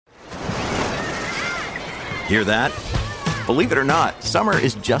Hear that? Believe it or not, summer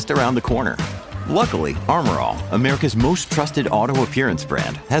is just around the corner. Luckily, Armor All, America's most trusted auto appearance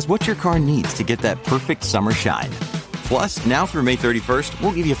brand, has what your car needs to get that perfect summer shine. Plus, now through May 31st,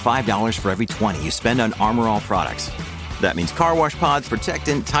 we'll give you $5 for every $20 you spend on Armor All products. That means car wash pods,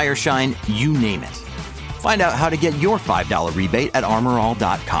 protectant, tire shine, you name it. Find out how to get your $5 rebate at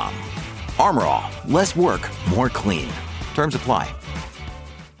armorall.com. Armor All, less work, more clean. Terms apply.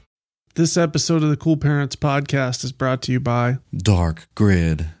 This episode of the Cool Parents Podcast is brought to you by Dark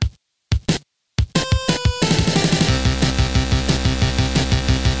Grid.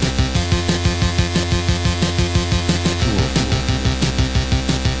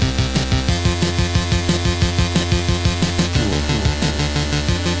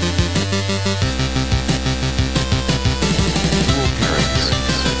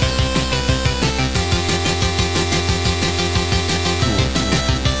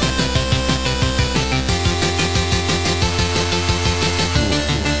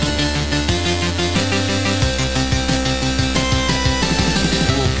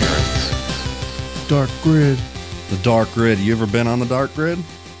 Dark Grid. The Dark Grid. You ever been on the Dark Grid?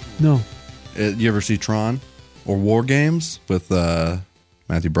 No. You ever see Tron or War Games with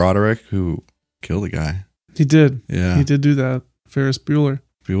Matthew Broderick, who killed a guy? He did. Yeah. He did do that. Ferris Bueller.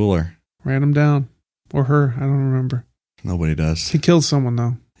 Bueller. Ran him down. Or her. I don't remember. Nobody does. He killed someone,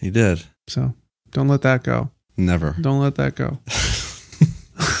 though. He did. So don't let that go. Never. Don't let that go.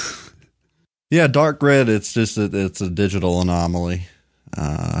 Yeah, Dark Grid. It's just it's a digital anomaly.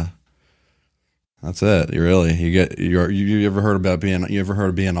 That's it. You ever heard of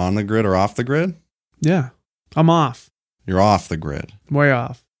being on the grid or off the grid? Yeah. I'm off. You're off the grid. Way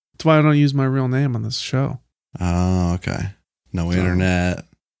off. That's why I don't use my real name on this show. Oh, okay. No internet,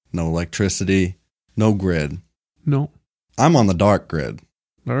 no electricity, no grid. No. I'm on the dark grid.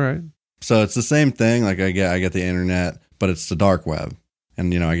 All right. So it's the same thing. Like I get the internet, but it's the dark web.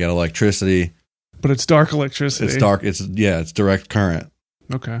 And I get electricity. But it's dark electricity. It's dark. It's direct current.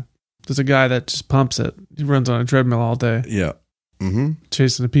 Okay. There's a guy that just pumps it. He runs on a treadmill all day. Yeah. Mm-hmm.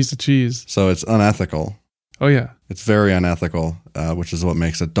 Chasing a piece of cheese. So it's unethical. Oh, yeah. It's very unethical, which is what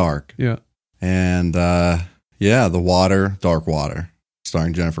makes it dark. Yeah. And, The Water, Dark Water,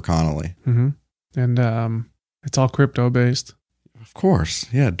 starring Jennifer Connelly. Mm-hmm. And it's all crypto based. Of course.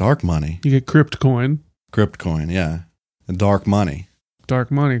 Yeah, dark money. You get Cryptcoin. Cryptcoin, yeah. And dark money.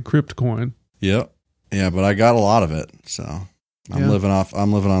 Dark money, Cryptcoin. Yep. Yeah, but I got a lot of it, so... I'm living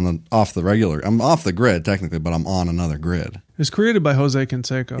off the regular. I'm off the grid technically, but I'm on another grid. It's created by Jose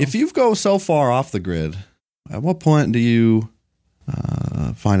Canseco. If you go so far off the grid, at what point do you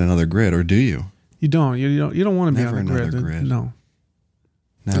find another grid, or do you? You don't. You don't want to be Never on the grid. another grid. No.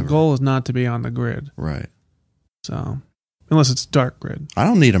 Never. The goal is not to be on the grid. Right. So, unless it's dark grid. I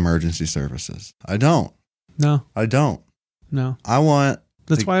don't need emergency services. I don't. No. I don't. No.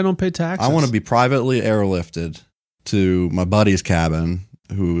 That's why I don't pay taxes. I want to be privately airlifted to my buddy's cabin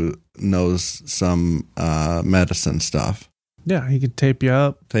who knows some medicine stuff. Yeah, he could tape you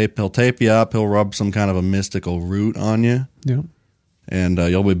up. He'll tape you up. He'll rub some kind of a mystical root on you. Yep. And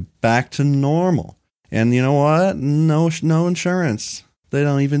you'll be back to normal. And you know what? No insurance. They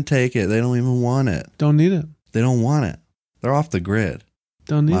don't even take it. They don't even want it. Don't need it. They don't want it. They're off the grid.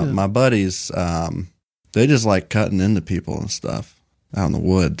 Don't need it. My buddies, they just like cutting into people and stuff out in the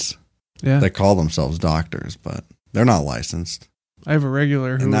woods. Yeah. They call themselves doctors, but they're not licensed. I have a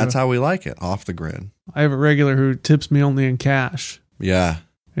regular who... And that's how we like it, off the grid. I have a regular who tips me only in cash. Yeah.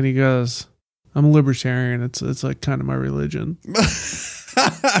 And he goes, I'm a libertarian. It's like kind of my religion.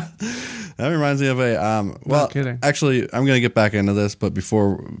 That reminds me of a... Not kidding. Actually, I'm going to get back into this, but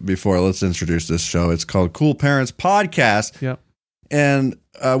before let's introduce this show. It's called Cool Parents Podcast. Yep. And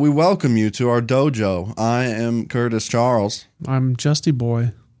we welcome you to our dojo. I am Curtis Charles. I'm Justy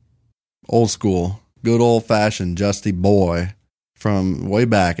Boy. Old school. Good old-fashioned Justy Boy from way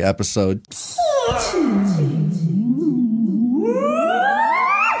back, episode...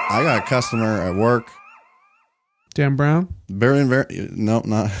 I got a customer at work. Dan Brown? No,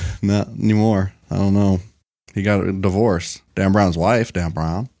 not anymore. I don't know. He got a divorce. Dan Brown's wife, Dan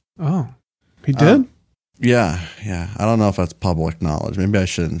Brown. Oh, he did? Yeah. I don't know if that's public knowledge. Maybe I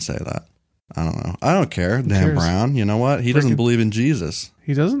shouldn't say that. I don't know. I don't care. Dan Brown, you know what? He doesn't believe in Jesus.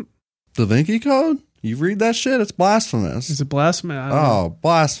 He doesn't? Da Vinci Code? You read that shit? It's blasphemous. Is it blasphemous?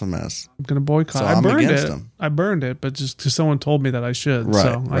 Blasphemous. I'm going to boycott. So I burned it. Him. I burned it, but just because someone told me that I should. Right,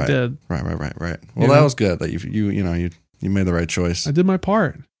 so I did. Right. Well, that was good that you made the right choice. I did my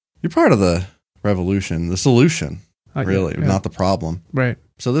part. You're part of the revolution, the solution, really, not the problem. Right.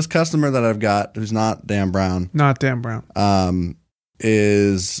 So this customer that I've got, who's not Dan Brown. Not Dan Brown.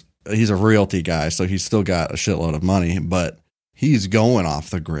 Is he's a realty guy, so he's still got a shitload of money, but he's going off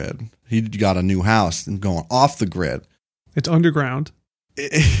the grid. He got a new house and going off the grid. It's underground.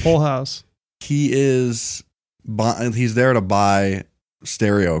 Whole house. He's there to buy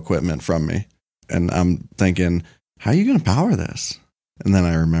stereo equipment from me. And I'm thinking, how are you going to power this? And then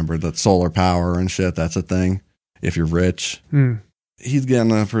I remembered that solar power and shit, that's a thing if you're rich. He's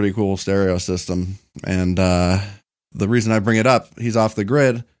getting a pretty cool stereo system. And the reason I bring it up, he's off the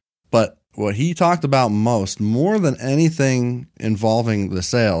grid. But what he talked about more than anything involving the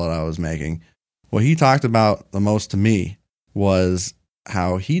sale that I was making, what he talked about the most to me was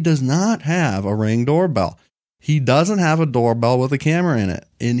how he does not have a Ring doorbell. He doesn't have a doorbell with a camera in it,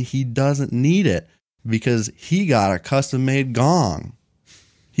 and he doesn't need it because he got a custom-made gong.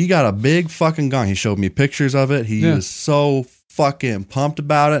 He got a big fucking gong. He showed me pictures of it. He was so fucking pumped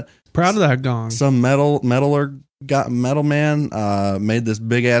about it. Proud of that gong. Some metal man made this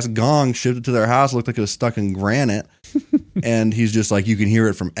big ass gong, shipped it to their house. Looked like it was stuck in granite, and he's just like, you can hear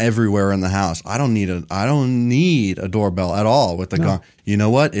it from everywhere in the house. I don't need a doorbell at all with the gong. You know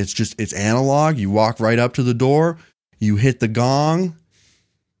what? It's analog. You walk right up to the door, you hit the gong,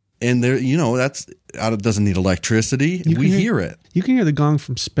 and there, it doesn't need electricity. We hear it. You can hear the gong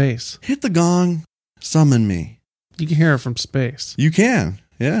from space. Hit the gong, summon me. You can hear it from space. You can,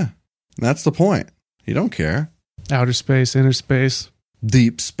 yeah. That's the point. You don't care. Outer space, inner space,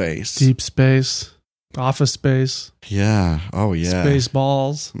 deep space, office space. Yeah. Oh yeah. Space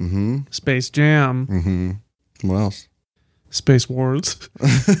balls. Space Jam. What else? Space Wars.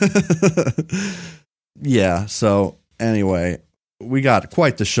 Yeah. So anyway, we got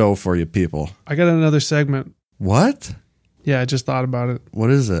quite the show for you people. I got another segment. What? Yeah, I just thought about it. What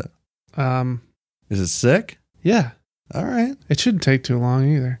is it? Is it sick? Yeah. All right. It shouldn't take too long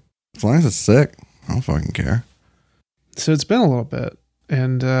either. As long as it's sick, I don't fucking care. So it's been a little bit,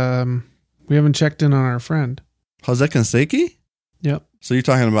 and we haven't checked in on our friend. Jose Canseco? Yep. So you're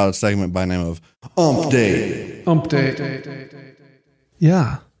talking about a segment by name of Update.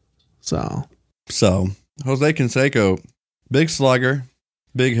 Yeah. So Jose Canseco, big slugger,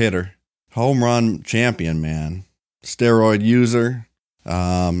 big hitter, home run champion, man, steroid user,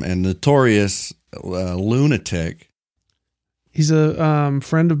 and notorious lunatic. He's a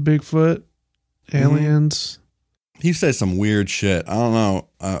friend of Bigfoot, aliens. He says some weird shit. I don't know.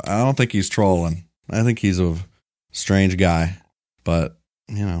 I don't think he's trolling. I think he's a strange guy. But,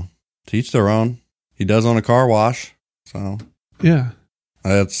 to each their own. He does own a car wash. So, yeah.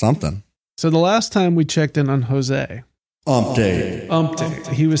 That's something. So the last time we checked in on Jose. Update.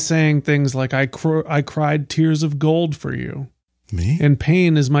 He was saying things like, I cried tears of gold for you. Me? And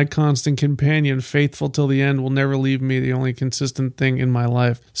pain is my constant companion, faithful till the end, will never leave me, the only consistent thing in my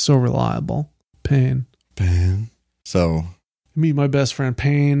life, so reliable. Pain. So. Meet my best friend,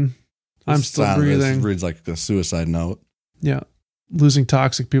 Pain. I'm still breathing. This reads like a suicide note. Yeah. Losing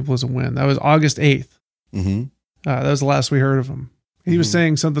toxic people is a win. That was August 8th. That was the last we heard of him. He was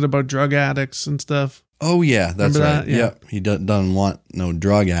saying something about drug addicts and stuff. Oh, yeah. That's Remember right. that? Yeah. Yep. He doesn't want no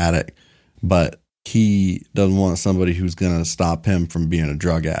drug addict, but he doesn't want somebody who's going to stop him from being a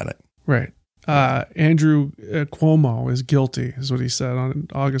drug addict. Right. Andrew Cuomo is guilty, is what he said on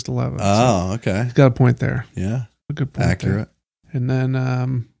August 11th. Oh, okay. He's got a point there. Yeah. A good point. Accurate. There. And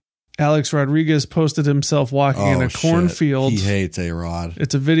then Alex Rodriguez posted himself walking in a cornfield. He hates A-Rod.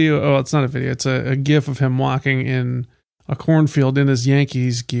 It's a video. Oh, it's not a video. It's a gif of him walking in a cornfield in his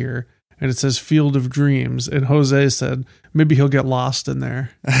Yankees gear. And it says Field of Dreams. And Jose said, maybe he'll get lost in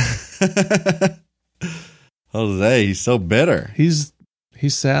there. Jose, he's so bitter. He's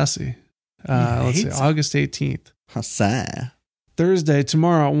sassy. Let's see, August 18th. Jose. Thursday,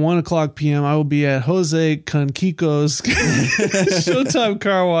 tomorrow at 1:00 p.m., I will be at Jose Canseco's Showtime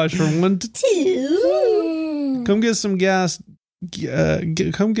Car Wash from 1 to 2. Come get some gas.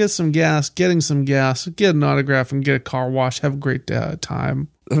 Come get some gas. Getting some gas. Get an autograph and get a car wash. Have a great time.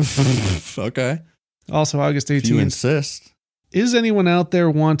 Okay. Also, August 18th. If you insist. Is anyone out there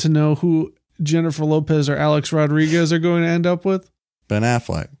want to know who Jennifer Lopez or Alex Rodriguez are going to end up with? Ben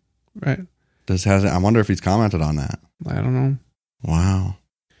Affleck. Right. I wonder if he's commented on that. I don't know. Wow.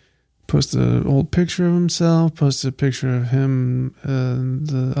 Posted an old picture of himself. Posted a picture of him and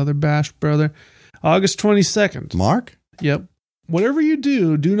the other Bash brother. August 22nd. Mark? Yep. Whatever you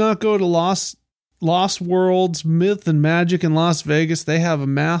do, do not go to Lost Worlds, Myth and Magic in Las Vegas. They have a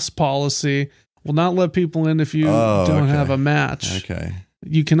mask policy. Will not let people in if you don't have a match. Okay.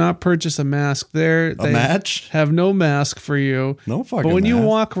 You cannot purchase a mask there. They match? Have no mask for you. No fucking But when you mask.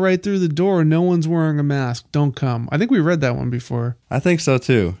 walk right through the door, no one's wearing a mask. Don't come. I think we read that one before. I think so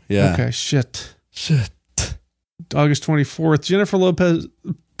too. Yeah. Okay, shit. August 24th. Jennifer Lopez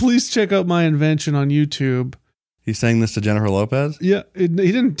please check out my invention on YouTube. He's saying this to Jennifer Lopez? Yeah, he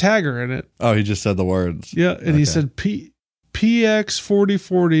didn't tag her in it. Oh, he just said the words. Yeah, and he said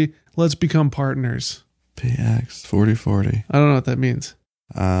PX4040, let's become partners. PX4040. I don't know what that means.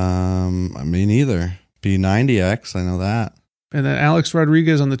 Me neither. P90X, I know that. And then Alex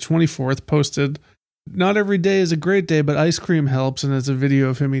Rodriguez on the 24th posted, not every day is a great day, but ice cream helps. And it's a video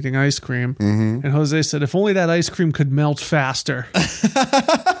of him eating ice cream. Mm-hmm. And Jose said, if only that ice cream could melt faster.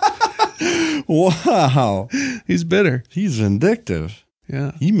 Wow. He's bitter. He's vindictive.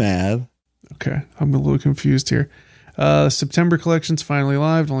 Yeah. He mad. Okay. I'm a little confused here. September collection's finally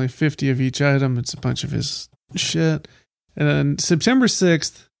live. Only 50 of each item. It's a bunch of his shit. And then September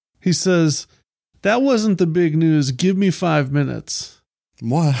 6th, he says, that wasn't the big news. Give me 5 minutes.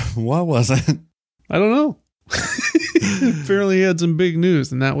 What was it? I don't know. Apparently he had some big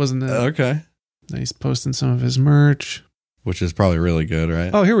news and that wasn't it. Okay. He's posting some of his merch. Which is probably really good,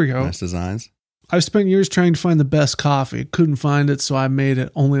 right? Oh, here we go. Nice designs. I've spent years trying to find the best coffee. Couldn't find it, so I made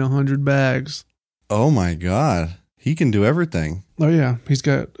it. Only 100 bags. Oh my God. He can do everything. Oh, yeah. He's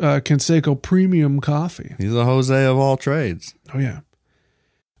got Canseco Premium Coffee. He's a Jose of all trades. Oh, yeah.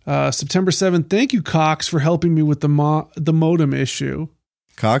 September 7th. Thank you, Cox, for helping me with the modem issue.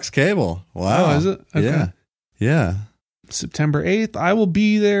 Cox Cable. Wow. Oh, is it? Okay. Yeah. Yeah. September 8th. I will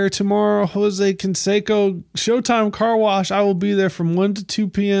be there tomorrow. Jose Canseco Showtime Car Wash. I will be there from 1 to 2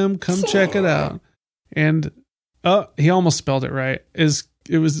 p.m. Come check it out. And he almost spelled it right. It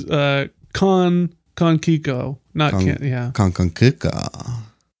was Kiko. Not Con, yeah. Kiko.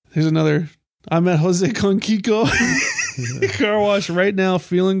 Here's another. I'm at Jose Kiko Car Wash right now,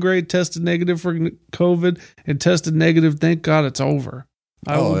 feeling great. Tested negative for COVID and tested negative. Thank God it's over.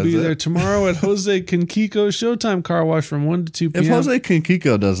 I will be there tomorrow at Jose Kiko Showtime Car Wash from 1 to 2 p.m. If Jose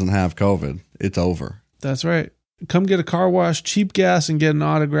Kiko doesn't have COVID, it's over. That's right. Come get a car wash, cheap gas, and get an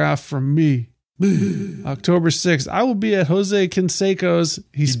autograph from me. October 6th. I will be at Jose Canseco's.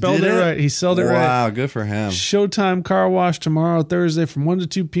 He spelled it right. He spelled it right. Wow, good for him. Showtime Car Wash tomorrow, Thursday from 1 to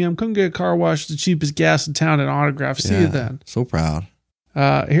 2 p.m. Come get a car wash, the cheapest gas in town, and autograph. See you then. So proud.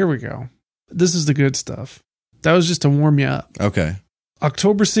 Here we go. This is the good stuff. That was just to warm you up. Okay.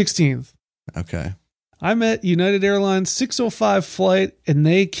 October 16th. Okay. I'm at United Airlines 605 flight, and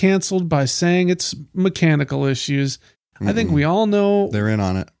they canceled by saying it's mechanical issues. I think we all know. They're in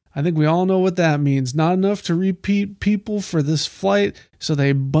on it. I think we all know what that means. Not enough to repeat people for this flight, so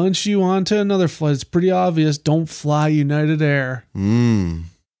they bunch you onto another flight. It's pretty obvious. Don't fly United Air.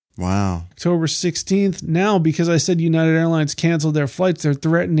 Wow. October 16th. Now, because I said United Airlines canceled their flights, they're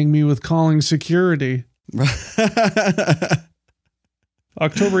threatening me with calling security.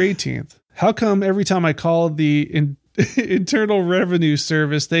 October 18th. How come every time I call the Internal Revenue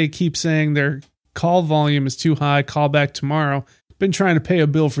Service, they keep saying their call volume is too high, call back tomorrow? Been trying to pay a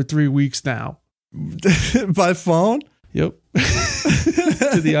bill for 3 weeks now. By phone? Yep.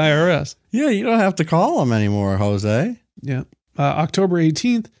 To the IRS. Yeah, you don't have to call them anymore, Jose. Yeah. October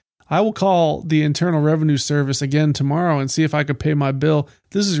 18th. I will call the Internal Revenue Service again tomorrow and see if I could pay my bill.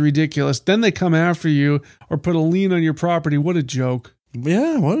 This is ridiculous. Then they come after you or put a lien on your property. What a joke.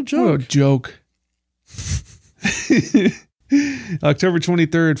 Yeah, what a joke. What a joke. October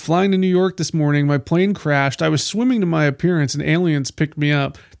 23rd, flying to New York this morning. My plane crashed. I was swimming to my appearance and aliens picked me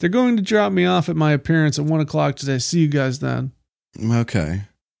up. They're going to drop me off at my appearance at 1 o'clock today. See you guys then. Okay.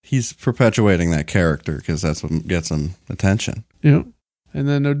 He's perpetuating that character because that's what gets him attention. Yep. And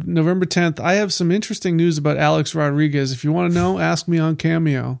then November 10th, I have some interesting news about Alex Rodriguez. If you want to know, ask me on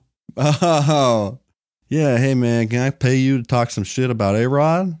Cameo. Oh, yeah. Hey, man, can I pay you to talk some shit about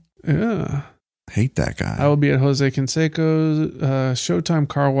A-Rod? Yeah. Hate that guy. I will be at Jose Canseco's Showtime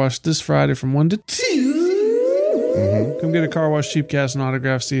Car Wash this Friday from 1 to 2. Come get a car wash, cheap gas, and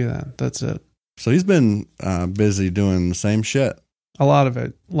autograph. See you then. That's it. So he's been busy doing the same shit. A lot of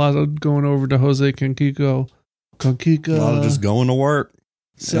it. A lot of going over to Jose Kiko. A lot of just going to work.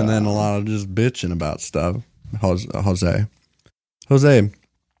 And then a lot of just bitching about stuff. Jose,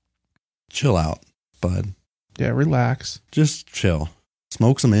 chill out, bud. Yeah, relax. Just chill.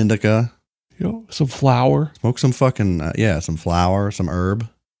 Smoke some indica. Some flour. Smoke some fucking, some flour, some herb.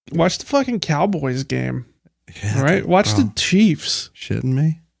 Watch the fucking Cowboys game. Yeah, right? Watch the Chiefs. Shitting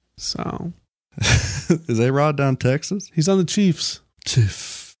me? So. Is A-Rod down Texas? He's on the Chiefs.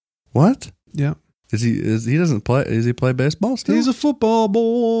 What? Yeah. He doesn't play? Is he play baseball still? He's a football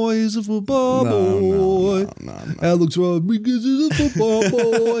boy. He's a football boy. No. Alex Rodriguez is a football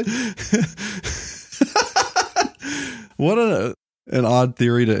boy. What an odd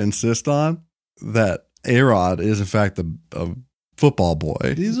theory to insist on, that A-Rod is in fact a football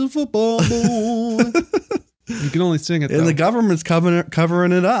boy. He's a football boy. You can only sing it, And though. the government's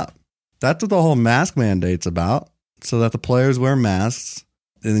covering it up. That's what the whole mask mandate's about, so that the players wear masks,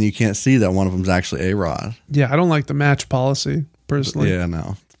 and then you can't see that one of them's actually A-Rod. Yeah, I don't like the match policy, personally. Yeah,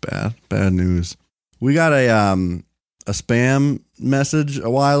 no, it's bad. Bad news. We got a spam message a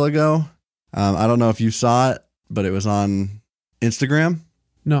while ago. I don't know if you saw it, but it was on Instagram.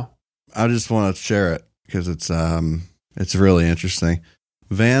 No. I just want to share it because it's really interesting.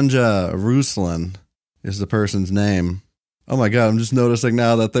 Vanja Ruslan is the person's name. Oh my God, I'm just noticing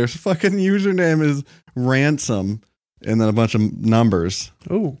now that their fucking username is ransom and then a bunch of numbers.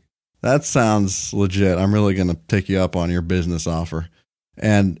 Oh. That sounds legit. I'm really going to take you up on your business offer.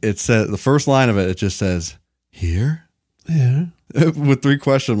 And it said, the first line of it, it just says, here? Yeah. With 3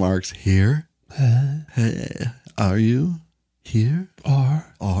 question marks. Here? Hey, are you here? Are.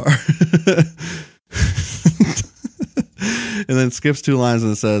 And then skips 2 lines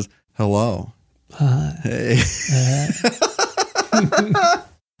and it says, hello. Hi. Hey.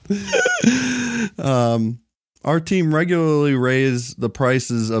 Our team regularly raise the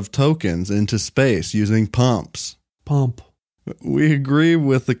prices of tokens into space using pumps. Pump. We agree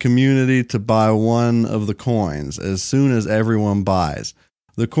with the community to buy one of the coins as soon as everyone buys.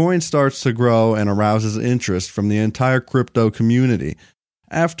 The coin starts to grow and arouses interest from the entire crypto community.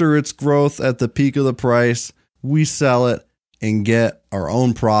 After its growth at the peak of the price, we sell it and get our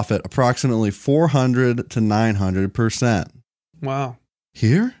own profit, approximately 400 to 900%. Wow.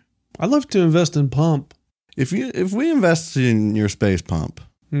 Here? I'd love to invest in Pump. If we invest in your space pump,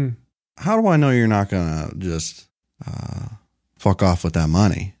 how do I know you're not gonna just fuck off with that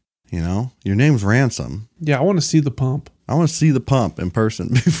money? You know, your name's Ransom. Yeah, I want to see the pump. I want to see the pump in person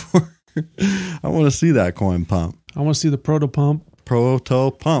before. I want to see that coin pump. I want to see the proto pump.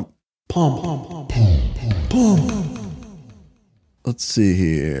 Proto pump. Pump. Let's see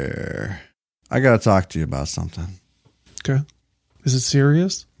here. I gotta talk to you about something. Okay. Is it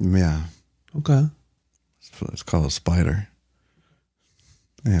serious? Yeah. Okay. It's called a spider.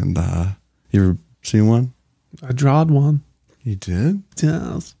 And you ever seen one? I drawed one. You did?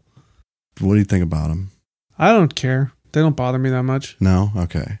 Yes. What do you think about them? I don't care. They don't bother me that much. No?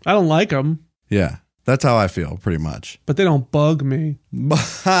 Okay. I don't like them, Yeah. That's how I feel, pretty much. but they don't bug me.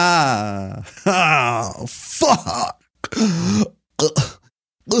 Oh, fuck.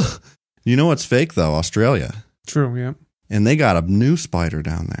 You know what's fake, though? Australia. True, yeah. And they got a new spider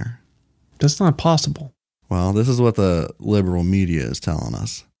down there. That's not possible. Well, this is what the liberal media is telling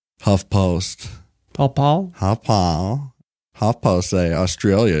us. HuffPost. Paul? HuffPost say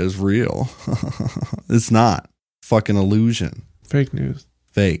Australia is real. It's not. Fucking illusion. Fake news.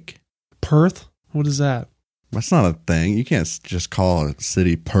 Fake. Perth? What is that? That's not a thing. You can't just call a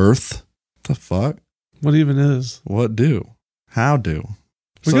city Perth. What the fuck? What even is? What do? How do?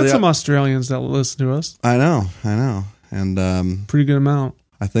 We got some Australians that listen to us. I know. And Pretty good amount.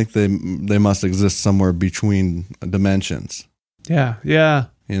 I think they must exist somewhere between dimensions. Yeah.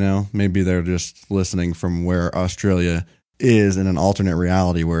 You know, maybe they're just listening from where Australia is in an alternate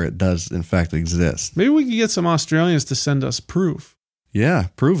reality where it does in fact exist. Maybe we could get some Australians to send us proof. Yeah,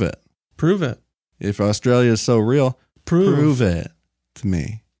 prove it. Prove it. If Australia is so real, prove it to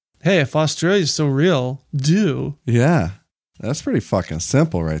me. Hey, if Australia is so real, do. Yeah, that's pretty fucking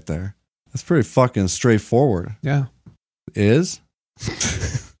simple right there. That's pretty fucking straightforward. Yeah. Is?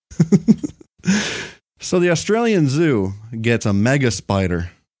 So the Australian Zoo gets a mega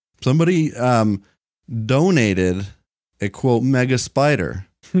spider. Somebody donated a, quote, mega spider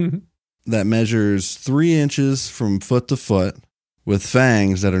that measures 3 inches from foot to foot with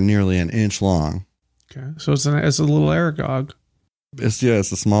fangs that are nearly an inch long. Okay. So it's a little Aragog. It's a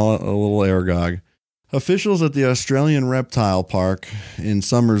little Aragog. Officials at the Australian Reptile Park in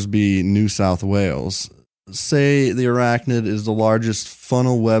Somersby, New South Wales, say the arachnid is the largest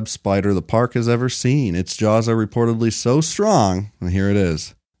funnel web spider the park has ever seen. Its jaws are reportedly so strong, and here it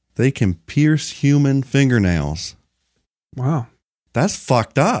is, they can pierce human fingernails. Wow. That's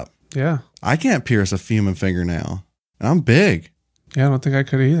fucked up. Yeah. I can't pierce a human fingernail. And I'm big. Yeah, I don't think I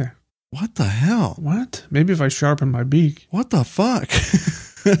could either. What the hell? What? Maybe if I sharpen my beak. What the fuck?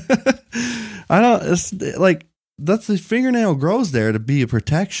 It's like, that's the fingernail grows there to be a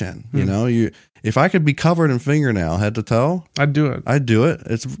protection. You know, if I could be covered in fingernail head to toe, I'd do it. I'd do it.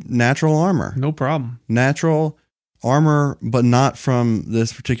 It's natural armor. No problem. Natural armor, but not from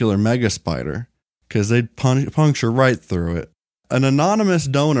this particular mega spider, because they'd puncture right through it. An anonymous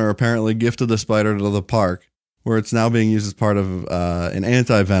donor apparently gifted the spider to the park, where it's now being used as part of an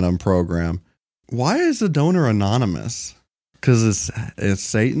anti-venom program. Why is the donor anonymous? Because it's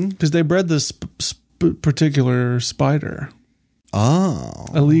Satan? Because they bred this particular spider. Oh.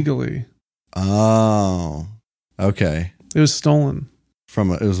 Illegally. Oh, okay. It was stolen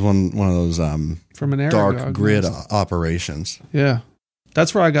It was one of those from an Aragog dark grid nest. operations. Yeah.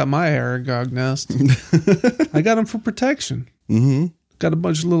 That's where I got my Aragog nest. I got them for protection. Mm-hmm. Got a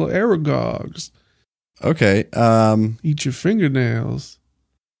bunch of little Aragogs. Okay. Eat your fingernails.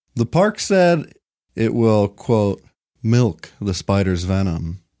 The park said it will, quote, milk the spider's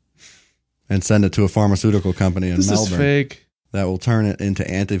venom and send it to a pharmaceutical company in This Melbourne is fake. that will turn it into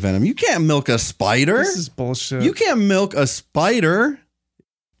anti-venom. You can't milk a spider. This is bullshit. You can't milk a spider,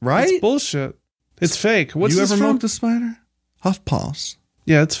 right? It's bullshit. It's fake. What's you this ever from? milked a spider? HuffPost.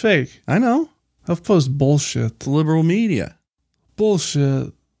 Yeah, it's fake. I know. HuffPost bullshit. The liberal media.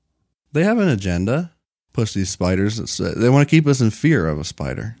 Bullshit. They have an agenda. Push these spiders. They want to keep us in fear of a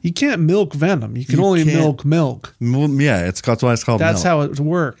spider. You can't milk venom. You can You only can't- milk. Yeah, that's why it's called That's milk. how it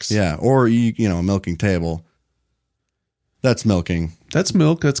works. Yeah, or you know, a milking table. That's milking. That's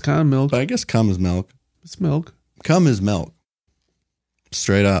milk. That's kind of milk. But I guess cum is milk. It's milk. Cum is milk.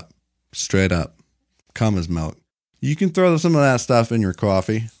 Straight up. Straight up. Cum is milk. You can throw some of that stuff in your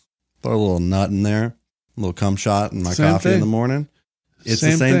coffee. Throw a little nut in there. A little cum shot in my Same coffee in thing. the morning. It's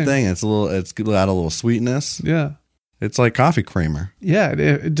the same thing. It's got a little sweetness. Yeah. It's like coffee creamer. Yeah.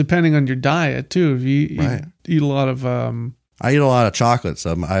 Depending on your diet too. If you Right. eat a lot of I eat a lot of chocolate,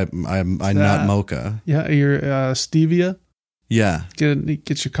 so I nut mocha. your stevia, Yeah.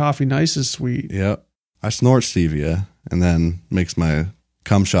 get your coffee nice and sweet. Yep. I snort stevia and then makes my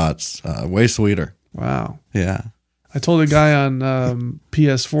cum shots way sweeter. Wow. Yeah. I told a guy on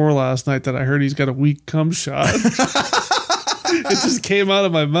PS4 last night that I heard he's got a weak cum shot. It just came out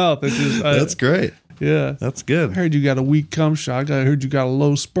of my mouth. That's great. Yeah. That's I good. heard you got a weak cum shot. I heard you got a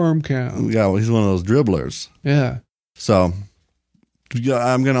low sperm count. Yeah, well, he's one of those dribblers. Yeah. So yeah,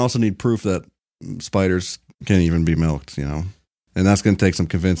 I'm going to also need proof that spiders can't even be milked, you know. And that's going to take some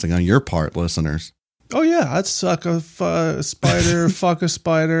convincing on your part, listeners. Oh, yeah. I'd suck a spider, fuck a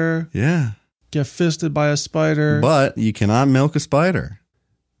spider, Yeah. get fisted by a spider. But you cannot milk a spider.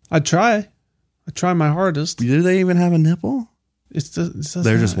 I'd try. I'd try my hardest. Do they even have a nipple?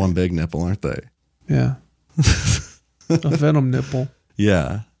 They're Just one big nipple, aren't they? Yeah. A venom nipple.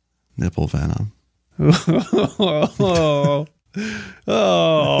 Yeah. Nipple venom. Oh.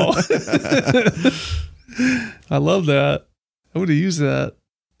 Oh. I love that. I would have used that.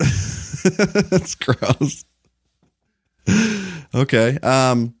 That's gross. Okay.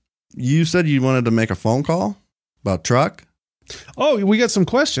 You said you wanted to make a phone call about truck? Oh, we got some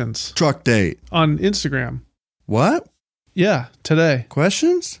questions Truck date. on Instagram. What? Yeah, today.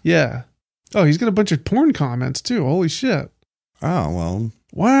 Questions? Yeah. Oh, he's got a bunch of porn comments too. Holy shit. Oh, well,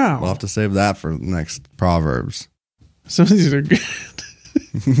 Wow. we'll have to save that for next Proverbs. Some of these are good.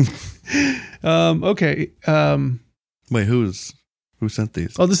 Okay. Wait, who sent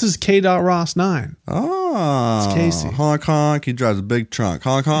these? Oh, this is K.Ross9. Oh, It's Casey. Honk honk. He drives a big trunk.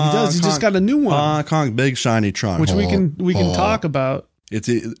 Honk honk. He does. He just got a new one, honk honk. Big shiny trunk. which we can Honk. talk about.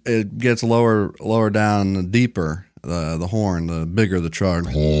 It gets lower down, deeper. The horn, the bigger the truck.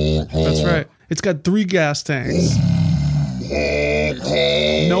 That's right. It's got 3 gas tanks.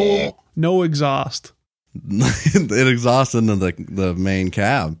 No exhaust. It exhausts into the main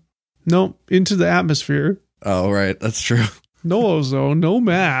cab. No, into the atmosphere. Oh, right. That's true. No ozone. No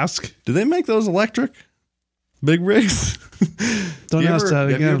mask. Do they make those electric big rigs? Don't ask that Have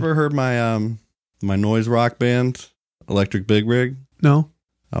you again. ever heard my my noise rock band, Electric Big Rig? No.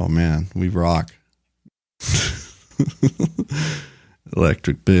 Oh man, we rock.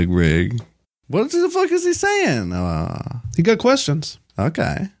 Electric Big Rig. What the fuck is he saying? He got questions.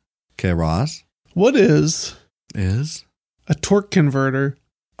 Okay. Okay, Ross. What is Is? a torque converter?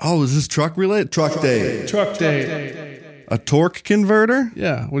 Oh, is this truck related? Truck day. Truck day. A torque converter?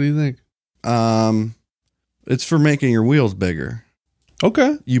 Yeah. What do you think? It's for making your wheels bigger.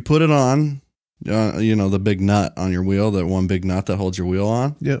 Okay. You put it on, the big nut on your wheel, that one big nut that holds your wheel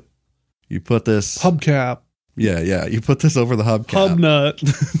on. Yep. You put this. Hubcap. Yeah. You put this over the hubcap. Hub nut.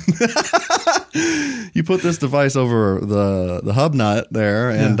 You put this device over the hub nut there,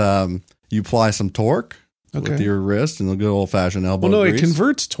 and you apply some torque with Okay. your wrist and a good old fashioned elbow Well, no, grease. it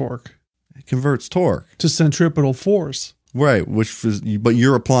converts torque It converts torque, to centripetal force. right? But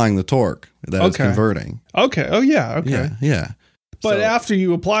you're applying the torque that it's Okay. converting. Okay. Oh, yeah. Okay. Yeah. But So- after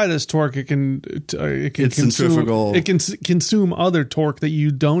you apply this torque, it can It's consume, centrifugal. it can consume other torque that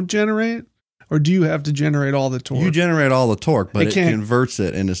you don't generate, or do you have to generate all the torque? You generate all the torque, but It it can't- converts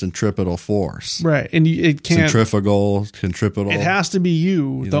it into centripetal force. right, and it can't. Centrifugal. It has to be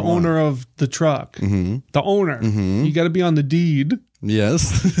you, Either the one. owner of the truck, Mm-hmm. the owner. You got to be on the deed.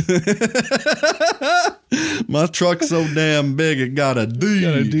 Yes. My truck's so damn big, it got a D.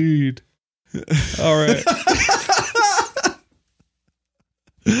 Got a deed. All right.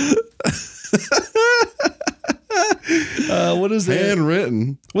 What is it?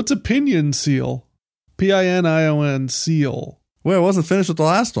 Handwritten. What's a pinion seal? PINION seal. Wait, I wasn't finished with the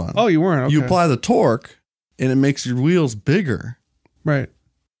last one. Oh, you weren't. Okay. You apply the torque, and it makes your wheels bigger. Right.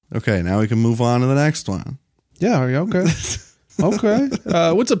 Okay, now we can move on to the next one. Yeah. Okay. Okay.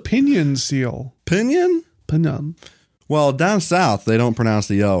 What's a pinion seal? Pinion? Pinion. Well, down south, they don't pronounce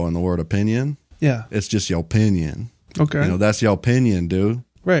the O in the word opinion. Yeah. It's just your opinion. Okay. You know, that's your opinion, dude.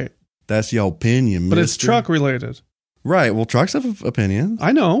 Right. That's your opinion, But it's mister. truck related. Right. Well, trucks have opinions.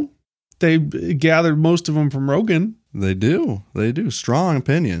 I know. They gathered most of them from Rogan. They do. They do. Strong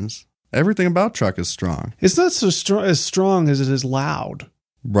opinions. Everything about truck is strong. It's not so as strong as it is loud.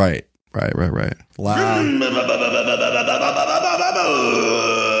 Right. Loud.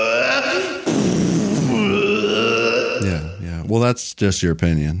 Yeah. Well, that's just your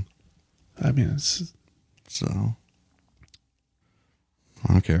opinion. I mean, it's So,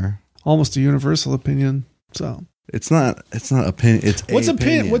 I don't care. almost a universal opinion. So It's not opinion. It's what's a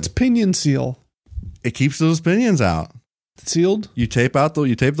opinion. pin? What's pinion seal? It keeps those opinions out. Sealed? You tape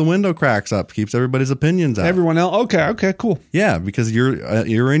the window cracks up. Keeps everybody's opinions out. Everyone else? Okay, cool. Yeah, because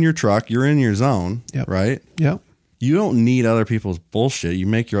you're in your truck. You're in your zone. Yep. Right. Yep. You don't need other people's bullshit. You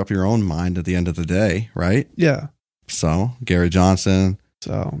make up your own mind at the end of the day, right? Yeah. So Gary Johnson.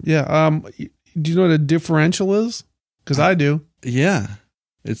 So yeah. Do you know what a differential is? Because I do. Yeah,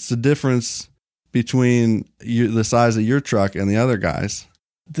 it's the difference between the size of your truck and the other guys.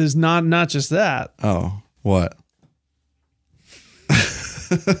 There's not just that. Oh, what?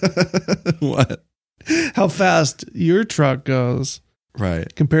 What? How fast your truck goes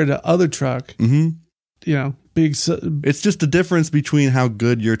Right. compared to other truck. Mm-hmm. You know, big. It's just the difference between how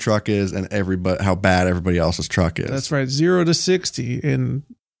good your truck is and how bad everybody else's truck is. That's right. 0 to 60 in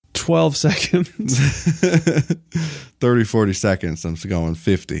 12 seconds. 30, 40 seconds. I'm going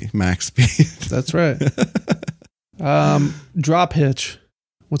 50 max speed. That's right. Drop hitch.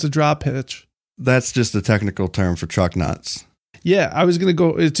 What's a drop hitch? That's just a technical term for truck nuts. Yeah, I was going to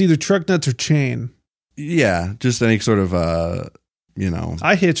go. It's either truck nuts or chain. Yeah, just any sort of I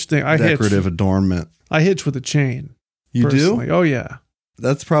hitch thing. decorative adornment. I hitch with a chain. You personally. do? Oh yeah.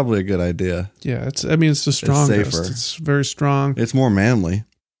 That's probably a good idea. Yeah, it's the strongest. safer. It's very strong. It's more manly.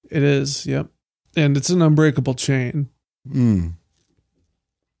 It is. Yep. And it's an unbreakable chain. Made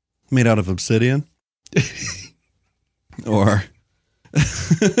out of obsidian? Or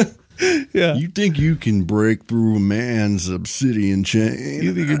Yeah. you think you can break through a man's obsidian chain?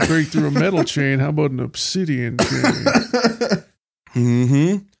 You think you can break through a metal chain? How about an obsidian chain?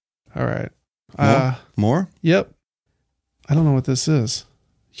 Mm-hmm. All right. More? Yep. I don't know what this is.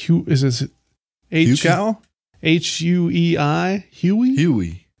 Is this Huey? Huei? Huey?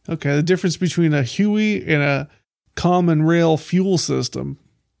 Huey. Okay. The difference between a Huey and a common rail fuel system.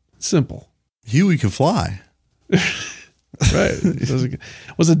 Simple. Huey can fly. Right.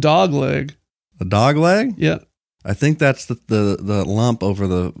 Was a dog leg. A dog leg? Yeah. I think that's the lump over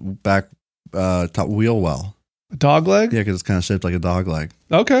the back top wheel well. A dog leg? Yeah, because it's kind of shaped like a dog leg.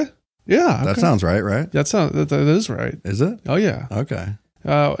 Okay. Yeah. That sounds right? That is right. Is it? Oh yeah. Okay.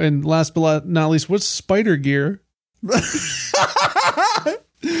 And last but not least, what's spider gear?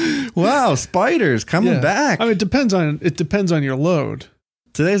 Wow, spiders coming back. I mean, it depends on your load.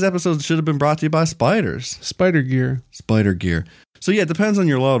 Today's episode should have been brought to you by spiders. Spider gear. Spider gear. So yeah, it depends on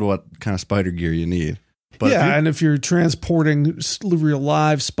your load what kind of spider gear you need. But yeah, and if you're transporting real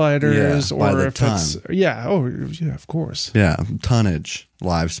live spiders, by or the if ton. it's of course. Yeah, tonnage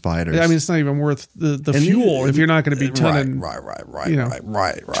live spiders. I mean, it's not even worth the fuel if you're not going to be tonning.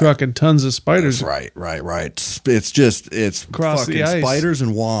 Right. Trucking tons of spiders. Right. It's Across the fucking ice. spiders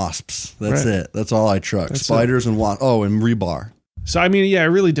and wasps. That's Right. it. That's all I truck. That's Spiders and wasps. Oh, and rebar. So I mean, yeah, it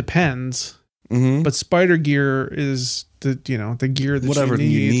really depends. Mm-hmm. But spider gear is the gear that Whatever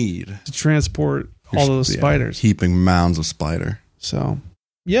you need to transport all those spiders. Heaping mounds of spider. So,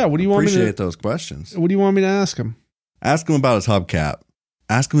 yeah, what do you want me Appreciate to? those questions. What do you want me to ask him? Ask him about his hubcap.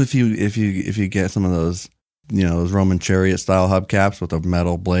 Ask him if you get some of those, those Roman chariot style hubcaps with a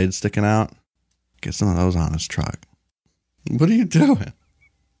metal blade sticking out. Get some of those on his truck. What are you doing?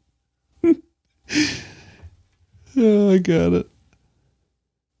 Oh, I got it.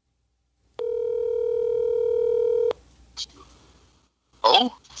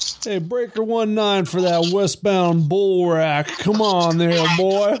 Oh? Hey, Breaker 19 for that westbound bull rack. Come on there,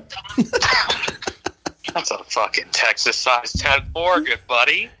 boy. That's a fucking Texas-sized Ted Morgan,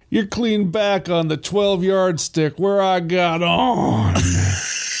 buddy. You're clean back on the 12-yard stick where I got on.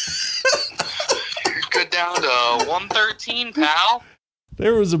 You're good down to 113, pal.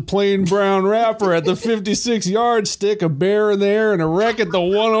 There was a plain brown wrapper at the 56 yardstick, a bear in the air, and a wreck at the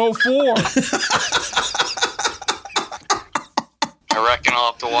 104. I reckon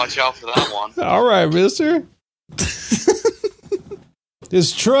I'll have to watch out for that one. All right, mister.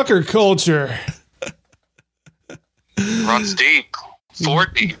 It's trucker culture. Runs deep. 4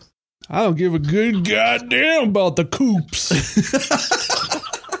 deep. I don't give a good goddamn about the coops.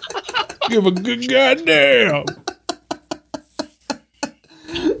 Give a good goddamn.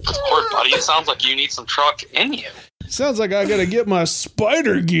 Lord, buddy, it sounds like you need some truck in you. Sounds like I gotta get my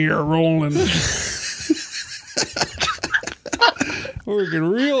spider gear rolling. Working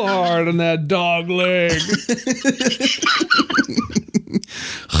real hard on that dog leg.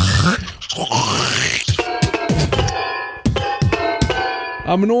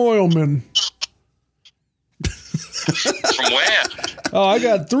 I'm an oilman. From where? Oh, I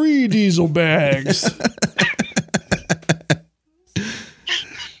got 3 diesel bags.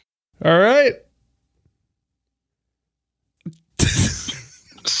 All right.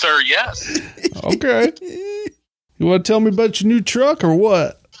 Sir, yes. Okay. You want to tell me about your new truck or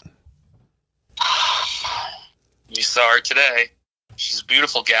what? You saw her today. She's a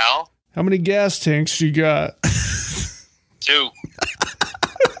beautiful gal. How many gas tanks you got? 2.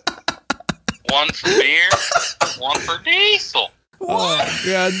 1 for beer, 1 for diesel. Oh,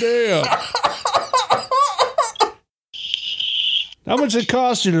 goddamn. How much it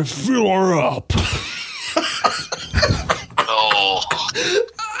cost you to fill her up? Oh.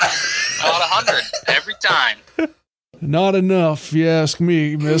 About 100 every time. Not enough, if you ask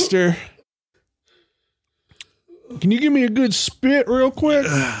me, mister. Can you give me a good spit real quick?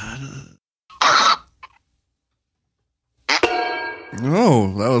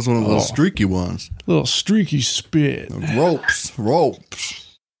 Oh, that was one of those streaky ones. Little streaky spit.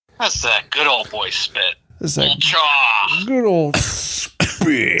 Ropes. That's that good old boy spit. That's that Chaw. good old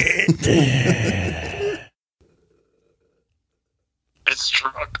spit. It's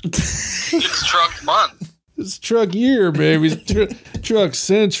truck. It's truck month. It's truck year, baby. It's truck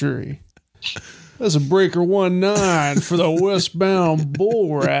century. That's a breaker 19 for the westbound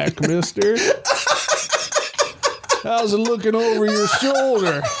bull rack, mister. How's it looking over your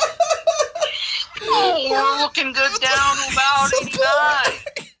shoulder? Oh, we're looking good down to about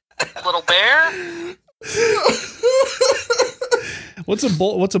 89. Little bear? What's a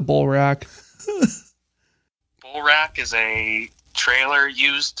bull rack? Bull rack is a trailer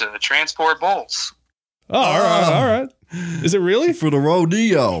used to transport bulls. Oh, all right. Is it really? For the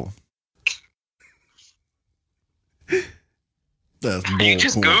rodeo. That's Are you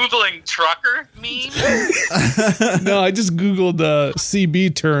just Googling trucker meme? No, I just Googled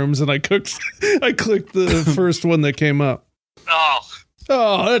CB terms and I clicked the first one that came up. Oh.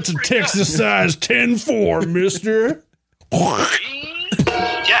 Oh, that's a Texas size 10-4, mister.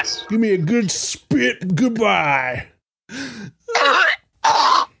 Yes. Give me a good spit goodbye.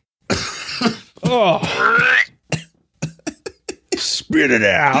 Oh, spit it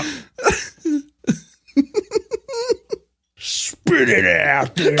out. Spit it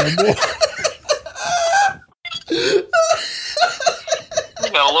out there, boy. We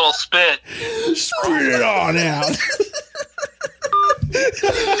got a little spit. Spit it on out.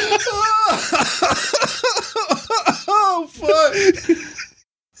 Oh, fuck.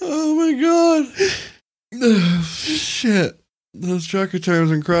 Oh, my God. Oh, shit. Those trucker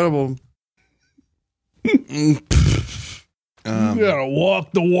terms are incredible. You gotta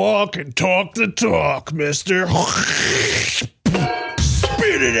walk the walk and talk the talk, mister.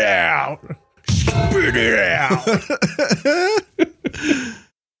 Spit it out. Spit it out.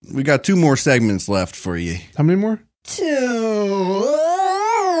 We got 2 more segments left for you. How many more? 2.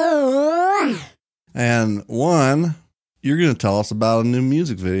 And 1, you're going to tell us about a new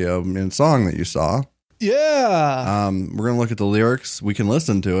music video and song that you saw. Yeah. We're going to look at the lyrics. We can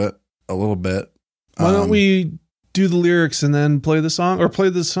listen to it a little bit. Why don't we do the lyrics and then play the song, or play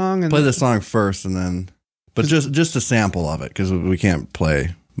the song and play the song first and then, but just a sample of it, because we can't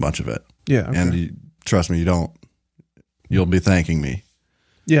play much of it. Yeah. Okay. And trust me, you'll be thanking me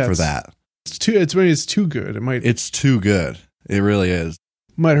for that. It's too good. It's too good. It really is.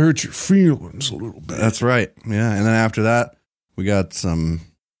 Might hurt your feelings a little bit. That's right. Yeah. And then after that, we got some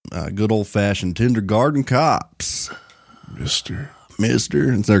good old fashioned Kindergarten Cops. Mister.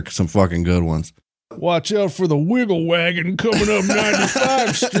 And they're some fucking good ones. Watch out for the wiggle wagon coming up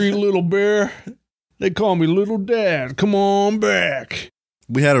 95th Street, little bear. They call me Little Dad. Come on back.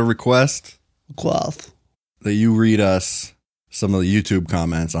 We had a request Cloth. that you read us some of the YouTube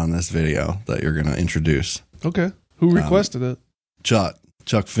comments on this video that you're going to introduce. Okay. Who requested it? Chuck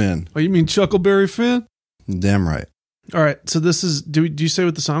Finn. Oh, you mean Chuckleberry Finn? Damn right. All right. So this is. Do you say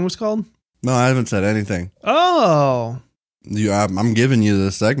what the song was called? No, I haven't said anything. Oh, I'm giving you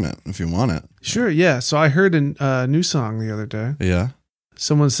this segment if you want it. sure. Yeah. So I heard a new song the other day. Yeah.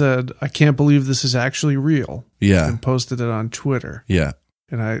 Someone said, "I can't believe this is actually real," Yeah. and posted it on Twitter. Yeah.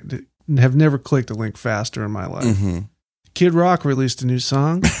 And I have never clicked a link faster in my life. Mm-hmm. Kid Rock released a new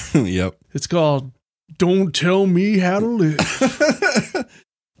song. Yep. It's called "Don't Tell Me How to Live."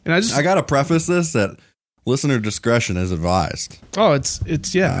 And I got to preface this that listener discretion is advised. Oh, it's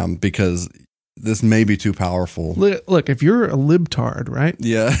yeah. Because this may be too powerful. Look, if you're a libtard, right?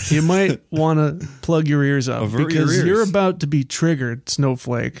 Yeah. You might want to plug your ears up Avert your because ears. you're about to be triggered,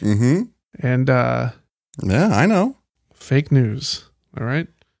 Snowflake. Mm-hmm. And Yeah, I know. fake news. All right.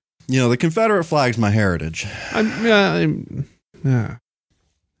 You know, the Confederate flag's my heritage. Yeah.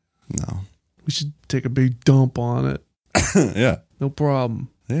 No. We should take a big dump on it. Yeah. No problem.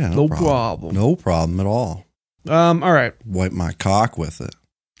 Yeah. No problem. No problem at all. All right. Wipe my cock with it.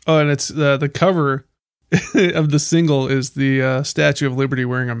 Oh, and it's the cover of the single is the Statue of Liberty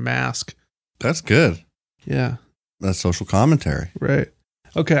wearing a mask. That's good. Yeah. That's social commentary. Right.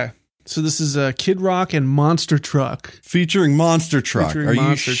 Okay. So this is Kid Rock and Monster Truck. Featuring Monster Truck. Featuring Are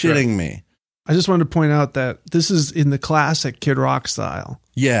Monster you shitting Truck. me? I just wanted to point out that this is in the classic Kid Rock style.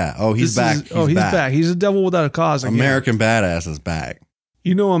 Yeah. Oh, he's back. He's back. He's a devil without a cause again. American Badass is back.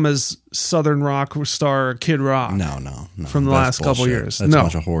 You know him as Southern rock star Kid Rock. No. From the That's last couple bullshit. years. That's No. a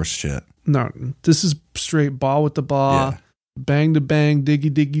bunch of horse shit. No, this is straight ball with the ball. Yeah. Bang to bang, diggy,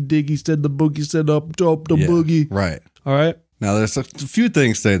 diggy, diggy, said the boogie, said up, top the Yeah, boogie. Right. All right. Now, there's a few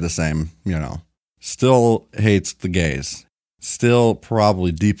things stay the same, you know. Still hates the gays. Still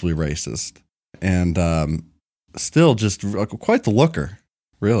probably deeply racist. And still just quite the looker,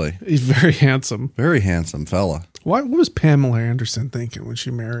 really. He's very handsome. Very handsome fella. What was Pamela Anderson thinking when she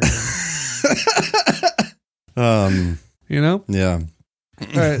married him? You know? Yeah. All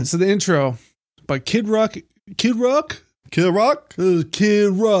right. So the intro by Kid Rock. Kid Rock? Kid Rock?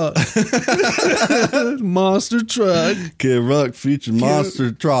 Kid Rock. Monster Truck. Kid Rock featured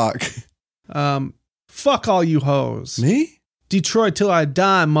Monster Truck. Fuck all you hoes. Me? Detroit till I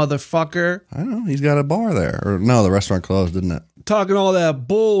die, motherfucker. I don't know. He's got a bar there. Or no, the restaurant closed, didn't it? Talking all that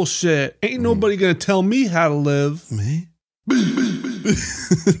bullshit. Ain't nobody gonna tell me how to live. Me?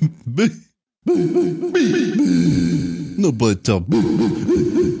 Nobody tell me.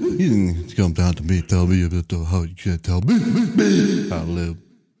 You didn't come down to me tell me about how you can't tell me how to live.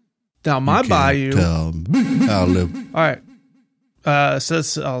 Down my You can't bayou. tell me how to live. All right. So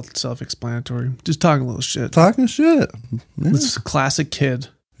that's all self-explanatory. Just talking a little shit. Talking shit. This is a classic Kid.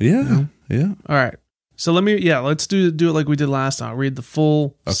 Yeah. Yeah. All right. So let's do it like we did last time. I'll read the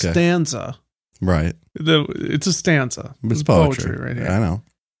full Okay. stanza. Right. It's a stanza. It's poetry right here. I know.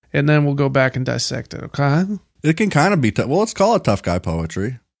 And then we'll go back and dissect it, okay? It can kind of be tough. Well, let's call it tough guy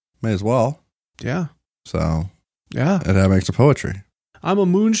poetry. May as well. Yeah. So Yeah. that makes it poetry. I'm a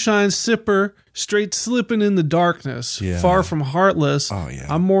moonshine sipper, straight slipping in the darkness, Yeah. far from heartless. Oh, yeah.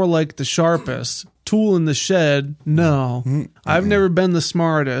 I'm more like the sharpest. Tool in the shed. No. I've never been the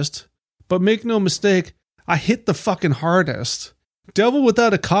smartest. But make no mistake, I hit the fucking hardest. Devil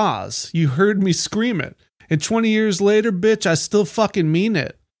without a cause. You heard me scream it. And 20 years later, bitch, I still fucking mean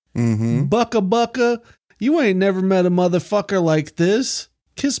it. Mm-hmm. Bucka, you ain't never met a motherfucker like this.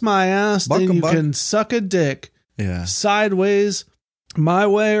 Kiss my ass, then Bucka you buck. can suck a dick. Yeah. Sideways, my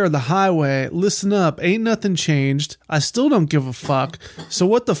way or the highway. Listen up, ain't nothing changed. I still don't give a fuck. So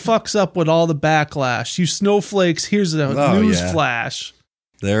what the fuck's up with all the backlash? You snowflakes, here's a news yeah. flash.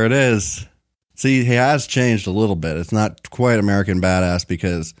 There it is. See, he has changed a little bit. It's not quite American Badass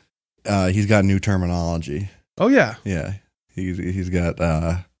because he's got new terminology. Oh, yeah, Yeah. He's got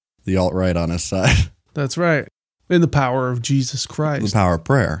the alt-right on his side. that's right. In the power of Jesus Christ. The power of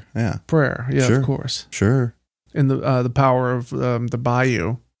prayer. Yeah. Prayer, yeah, Sure. of course. Sure. In the power of the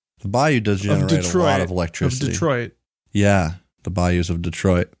bayou. The bayou does generate a lot of electricity. Of Detroit. Yeah. The bayous of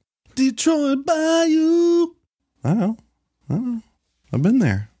Detroit. Detroit Bayou. I know. I've been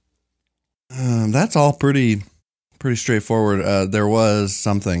there. That's all pretty straightforward. There was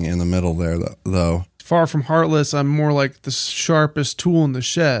something in the middle there, though. Far from heartless, I'm more like the sharpest tool in the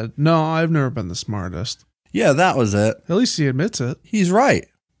shed. No, I've never been the smartest. Yeah, that was it. At least he admits it. He's right.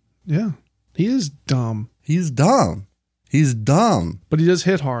 Yeah. He is dumb. He's dumb. He's dumb. But he does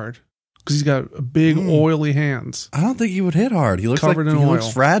hit hard because he's got big, oily hands. I don't think he would hit hard. He looks Covered like in he oil.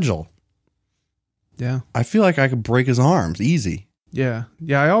 looks fragile. Yeah. I feel like I could break his arms easy. Yeah.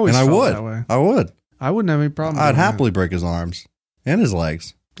 Yeah, I always And I felt would. that way. I would. I wouldn't have any problem. I'd doing that. happily break his arms and his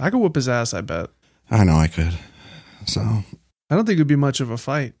legs. I could whip his ass, I bet. I know I could. So, I don't think it'd be much of a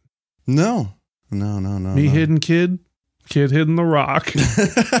fight. no. Me hidden kid, Kid hitting the rock.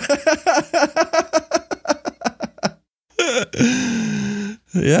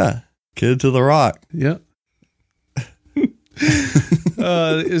 Yeah. Kid to the rock. Yep.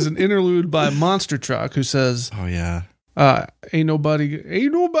 Is an interlude by Monster Truck who says, Oh, yeah. ain't nobody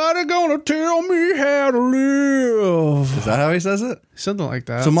gonna tell me how to live. Is that how he says it? Something like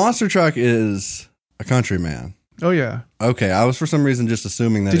that. So Monster Truck is a country man. Oh yeah. Okay, I was for some reason just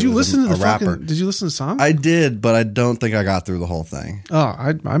assuming that Did it you was listen to a the rapper. Did you listen to the song? I did, but I don't think I got through the whole thing. Oh,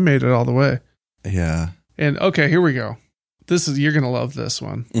 I made it all the way. Yeah. And okay, here we go. You're gonna love this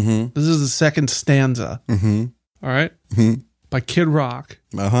one. Mm-hmm. This is the second stanza. Mm-hmm. All right, Mm-hmm. by Kid Rock.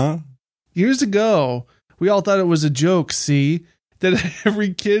 Uh-huh. Years ago, we all thought it was a joke. See that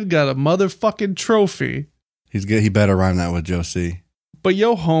every kid got a motherfucking trophy. He's good. He better rhyme that with Joe C. But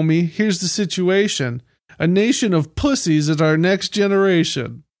yo, homie, here's the situation. A nation of pussies is our next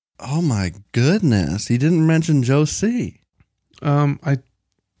generation. Oh my goodness. He didn't mention Joe C. I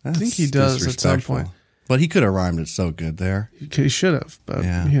That's think he does at some disrespectful. point. But he could have rhymed it so good there. He should have, but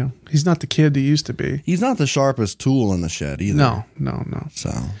Yeah. you know, he's not the kid he used to be. He's not the sharpest tool in the shed either. No.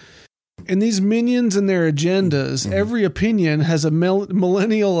 So In these minions and their agendas, Mm-hmm. every opinion has a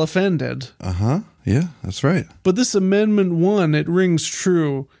millennial offended. uh-huh. Yeah, that's right. But this amendment 1, it rings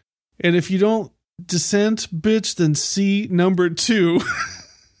true. And if you don't dissent, bitch, then see number 2.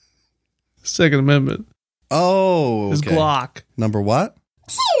 Second Amendment Oh, is okay. Glock. Number what?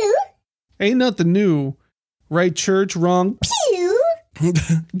 Ain't nothing new. Right church, wrong. Pew.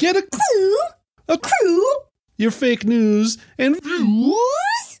 Get a clue. A crew. Your fake news and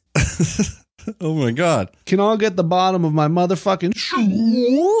views Oh my God. can all get the bottom of my motherfucking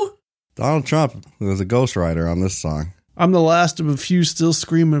shoe. Donald Trump was a ghostwriter on this song. I'm the last of a few still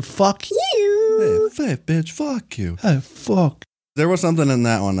screaming, fuck you. Hey, bitch, fuck you. Hey, fuck. There was something in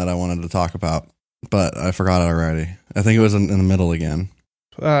that one that I wanted to talk about, but I forgot it already. I think it was in the middle again.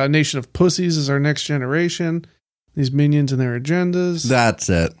 Nation of pussies is our next generation. These minions and their agendas. That's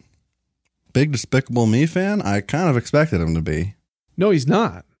it. Big Despicable Me fan? I kind of expected him to be. No, he's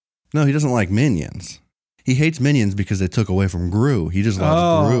not. No, he doesn't like Minions. He hates Minions because they took away from Gru. He just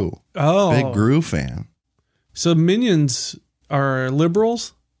loves Gru. Oh. Big Gru fan. So minions are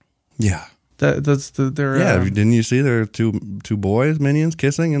liberals? Yeah. They're Yeah, didn't you see there are two boys, Minions,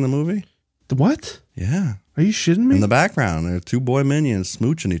 kissing in the movie? the what? Yeah. Are you shitting me? In the background, there are two boy Minions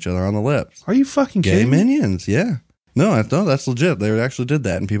smooching each other on the lips. Are you fucking Gay kidding me? Minions, yeah. No, that's legit. They actually did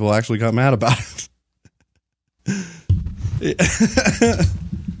that, and people actually got mad about it.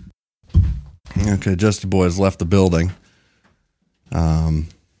 Okay, Justy Boys left the building. I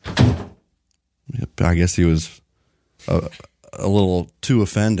guess he was a little too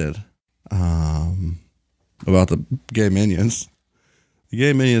offended about the gay minions. The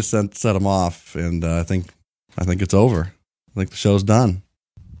gay minions set him off, and I think it's over. I think the show's done.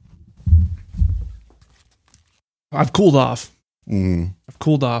 I've cooled off. Mm. I've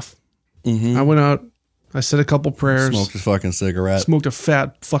cooled off. Mm-hmm. I went out. I said a couple prayers. Smoked a fucking cigarette. Smoked a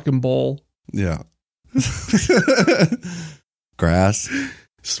fat fucking bowl. Yeah. Grass.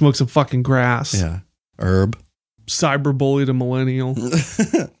 Smoked some fucking grass. Yeah. Herb. Cyberbullied a millennial.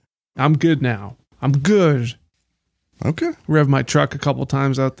 I'm good now. I'm good. Okay. Rev my truck a couple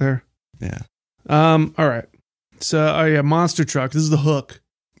times out there. Yeah. All right. So, yeah, Monster Truck. This is the hook.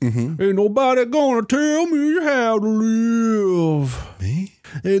 Mm-hmm. Ain't nobody gonna tell me how to live. Me?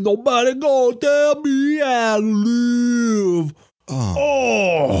 Ain't nobody gonna tell me how to live.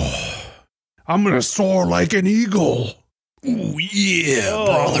 Oh, I'm gonna soar like an eagle. Oh, yeah,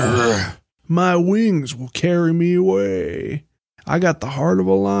 brother. My wings will carry me away. I got the heart of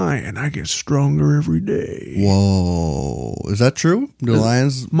a lion. I get stronger every day. Whoa. Is that true? Do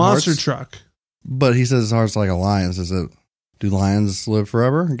lions... Monster hearts- Truck. But he says his heart's like a lion's. Do lions live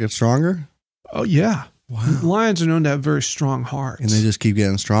forever and get stronger? Oh, yeah. Wow. Lions are known to have very strong hearts. And they just keep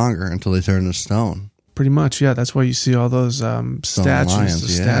getting stronger until they turn to stone. Pretty much, yeah. That's why you see all those Stone statues. lions,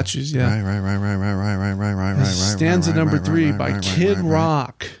 The yeah. statues, yeah. Right. Stanza number 3 by Kid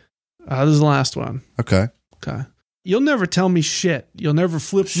Rock. This is the last one. Okay. Okay. You'll never tell me shit. You'll never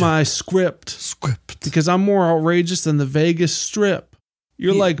flip my script because I'm more outrageous than the Vegas Strip.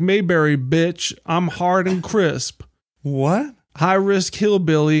 You're like Mayberry, bitch. I'm hard and crisp. What? High risk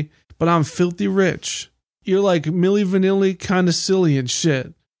hillbilly, but I'm filthy rich. You're like Milli Vanilli, kind of silly and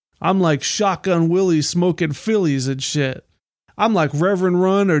shit. I'm like Shotgun Willie smoking Phillies and shit. I'm like Reverend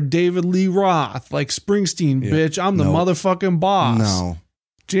Run or David Lee Roth, like Springsteen, Yeah. bitch. I'm the Nope. motherfucking boss. No.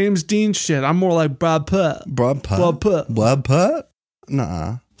 James Dean shit. I'm more like Brad Pitt. Blood putt? Blood Pitt. Blood putt?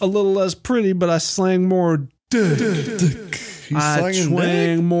 Nuh-uh. A little less pretty, but I slang more dick. I slinging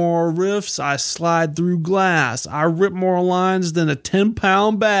twang dick? more riffs. I slide through glass. I rip more lines than a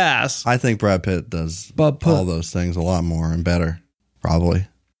 10-pound bass. I think Brad Pitt does But all those things a lot more and better. Probably.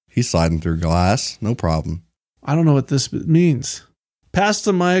 He's sliding through glass. No problem. I don't know what this means. Pass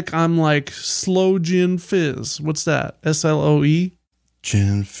the mic. I'm like slow gin fizz. What's that? SLOE?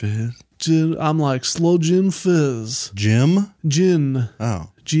 Gin fizz. Gin. I'm like slow gin fizz. Jim? Gin. Oh.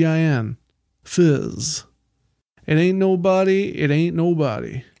 GIN. Fizz. It ain't nobody. It ain't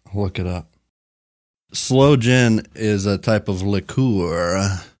nobody. I'll look it up. Slow gin is a type of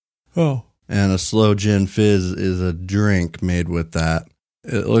liqueur. Oh. And a slow gin fizz is a drink made with that.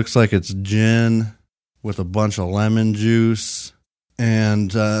 It looks like it's gin with a bunch of lemon juice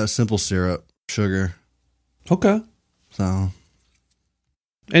and simple syrup, sugar. Okay. So,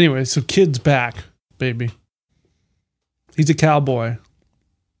 Anyway, so Kid's back, baby. He's a cowboy.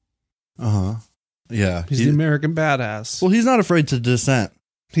 yeah. He's the American badass. Well, he's not afraid to dissent.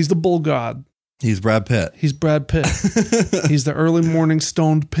 He's the bull god. He's Brad Pitt. He's Brad Pitt. He's the early morning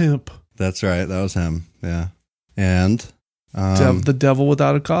stoned pimp. That's right. That was him. Yeah. And The devil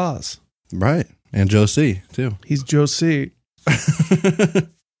without a cause. right. And Joe C, too. He's Joe C.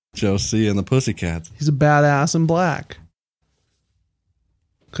 Joe C and the Pussycats. He's a badass in black.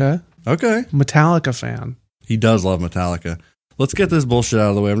 Okay. Okay. Metallica fan. He does love Metallica. Let's get this bullshit out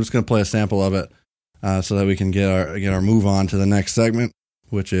of the way. I'm just going to play a sample of it so that we can get our move on to the next segment,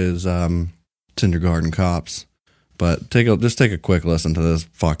 which is Kindergarten Cops. But just take a quick listen to this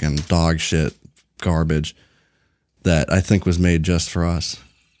fucking dog shit garbage that I think was made just for us.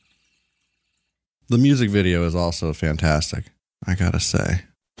 The music video is also fantastic, I gotta say.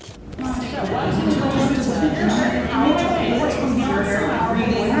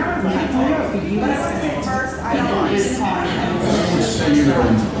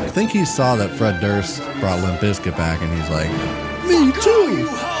 I think he saw that Fred Durst brought Limp Bizkit back, and he's like, "Me too." You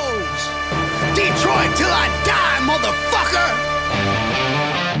hoes. Detroit till I die, motherfucker.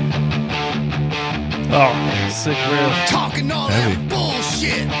 Oh, sick riff. Talking all Heavy. that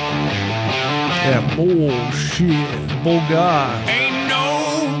bullshit. Yeah, bullshit. Bull god. Ain't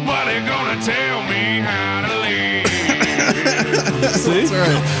nobody gonna tell me how to live. See? That's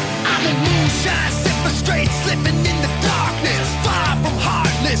right. I'm a moonshine sipper, straight slipping in the darkness. Far from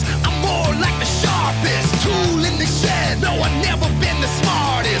heartless, I'm more like the sharpest tool in the shed. No, I've never been the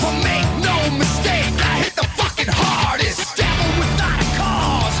smartest, but make no mistake, I hit the fucking hardest. Devil without a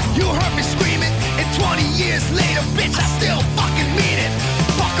cause, you heard me screaming, and 20 years later, bitch, I still fucking mean it.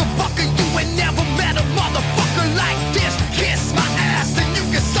 Bucker, you ain't never met a motherfucker like this. Kiss my ass, and you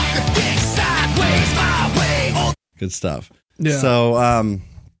can suck a dick sideways my way. Oh, Good stuff. Yeah. So,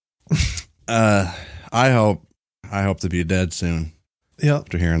 I hope to be dead soon Yep.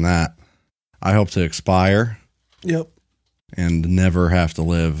 after hearing that. I hope to expire Yep. and never have to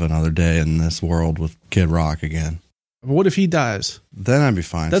live another day in this world with Kid Rock again. What if he dies? Then I'd be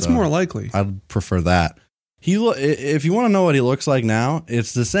fine. That's So more likely. I'd prefer that. If you want to know what he looks like now,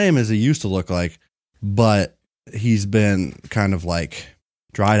 it's the same as he used to look like, but he's been kind of like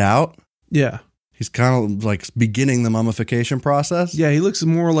dried out. Yeah. He's kind of like beginning the mummification process. Yeah, he looks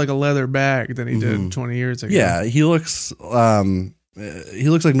more like a leather bag than he did 20 years ago. Yeah, he looks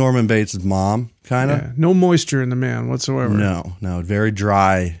like Norman Bates' mom, kind of. Yeah. No moisture in the man whatsoever. No, very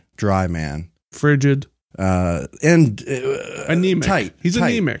dry man. Frigid. And Anemic. tight. He's tight.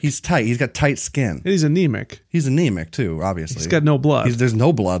 anemic. He's tight. He's got tight skin. He's anemic. He's anemic too, obviously. He's got no blood. There's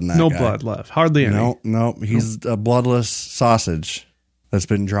no blood in that no guy. blood left. Hardly any. No. He's a bloodless sausage that's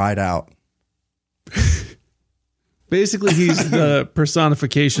been dried out. Basically, he's the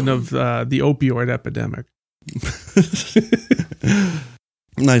personification of the opioid epidemic.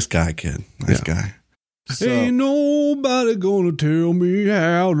 Nice guy, kid. Nice Yeah. guy. So, Ain't nobody gonna tell me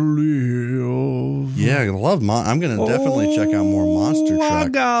how to live. yeah, I love. I'm gonna definitely check out more Monster I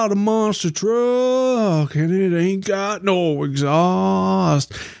Truck. got a monster truck and it ain't got no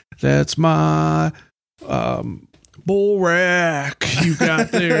exhaust. That's my bull rack you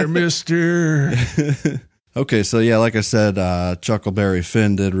got there, mister. Okay, so yeah, like I said, Chuckleberry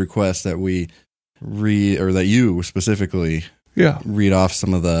Finn did request that we that you specifically Yeah. read off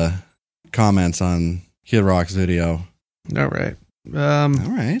some of the comments on Kid Rock's video. All right. All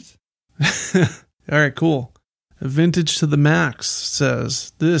right. All right, cool. Vintage to the Max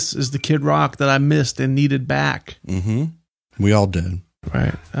says, "This is the Kid Rock that I missed and needed back." Mm-hmm. We all did.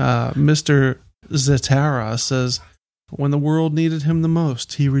 Right. Mr. Zetara says, "When the world needed him the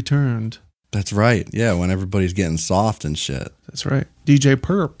most, he returned." That's right. Yeah, when everybody's getting soft and shit. That's right. DJ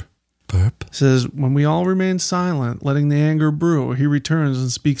Perp Perp. says, "When we all remain silent, letting the anger brew, he returns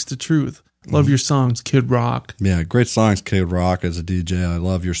and speaks the truth. Love your songs, Kid Rock. Yeah, great songs, Kid Rock. As a DJ, I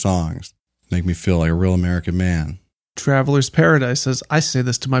love your songs. Make me feel like a real American man. Traveler's Paradise says, I say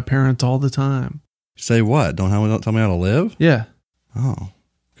this to my parents all the time. Say what? Don't tell me how to live? Yeah. Oh,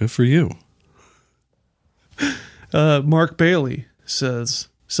 good for you. Mark Bailey says,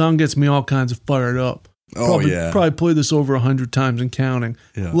 song gets me all kinds of fired up. Probably play this over 100 times and counting.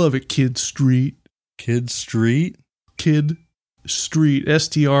 Yeah. Love it, Kid Street. Kid Street? Kid Street.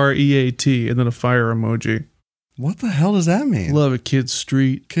 Street. And then a fire emoji. What the hell does that mean? Love it, Kid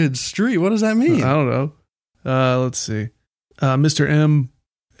Street. Kid Street? What does that mean? I don't know. Let's see. Mr. M.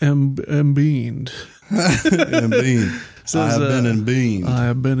 Beamed. Embeamed. Says, I have been embeamed. I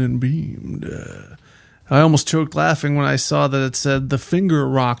have been embeamed. I almost choked laughing when I saw that it said The Finger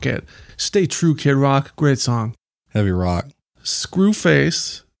Rocket. Stay true, Kid Rock. Great song. Heavy rock.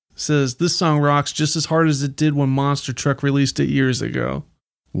 Screwface says, this song rocks just as hard as it did when Monster Truck released it years ago.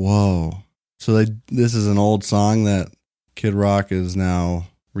 Whoa. So this is an old song that Kid Rock is now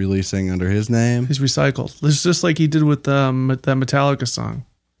releasing under his name? He's recycled. It's just like he did with that Metallica song.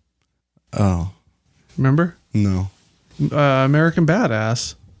 Oh. Remember? No. American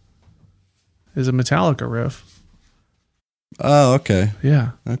Badass is a Metallica riff. Oh, okay.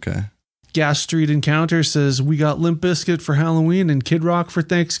 Yeah. Okay. Gas Street Encounter says, we got Limp Bizkit for Halloween and Kid Rock for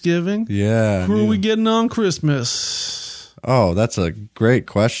Thanksgiving. Yeah. Who are we getting on Christmas? Oh, that's a great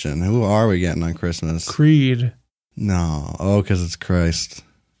question. Who are we getting on Christmas? Creed. No. Oh, because it's Christ.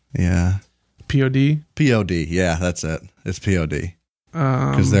 Yeah. POD? POD. Yeah, that's it. It's POD.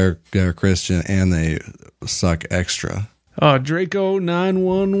 Because they're Christian and they suck extra. Oh, Draco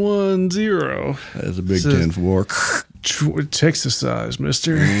 9110. That's a big 10 for war. Exercise,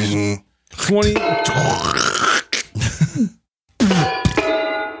 mister.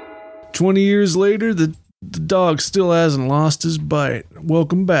 20 years later, the dog still hasn't lost his bite.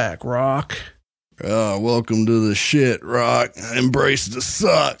 Welcome back, Rock. Welcome to the shit, Rock. Embrace the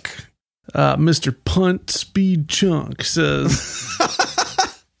suck. Mr. Punt Speed Chunk says,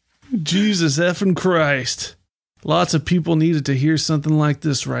 Jesus effing Christ. Lots of people needed to hear something like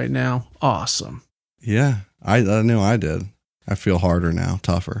this right now. Awesome. Yeah, I knew I did. I feel harder now,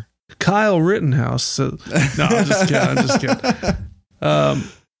 tougher. Kyle Rittenhouse says, no, I'm just kidding.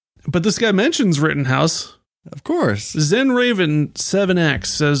 But this guy mentions Rittenhouse. Of course. Zen Raven 7X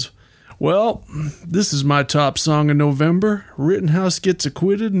says, well, this is my top song in November. Rittenhouse gets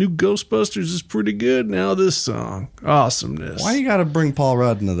acquitted. New Ghostbusters is pretty good. Now this song. Awesomeness. Why you got to bring Paul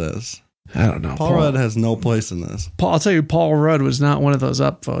Rudd into this? I don't know. Paul Rudd has no place in this. I'll tell you, Paul Rudd was not one of those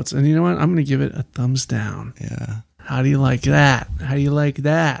upvotes. And you know what? I'm going to give it a thumbs down. Yeah. How do you like that? How do you like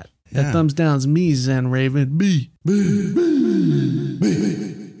that? Yeah. That thumbs down's me, Zen Raven. B.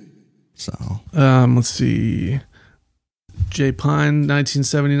 So. Let's see. J Pine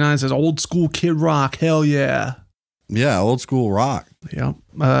 1979 says, old school Kid Rock. Hell yeah. Yeah, old school rock. Yep.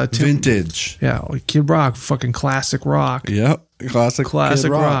 Vintage. Yeah, Kid Rock, fucking classic rock. Yep. Classic Kid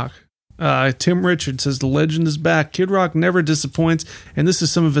rock. Tim Richard says, the legend is back. Kid Rock never disappoints, and this is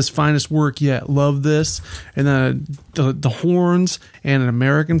some of his finest work yet. Love this. And then the horns and an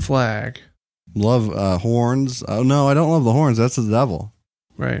American flag. Love horns. Oh, no, I don't love the horns. That's the devil.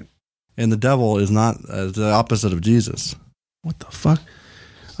 Right. And the devil is not the opposite of Jesus. What the fuck?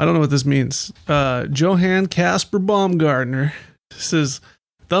 I don't know what this means. Johann Casper Baumgartner says,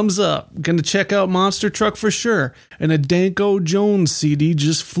 thumbs up. Gonna check out Monster Truck for sure. And a Danko Jones CD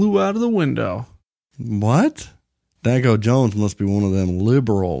just flew out of the window. What? Danko Jones must be one of them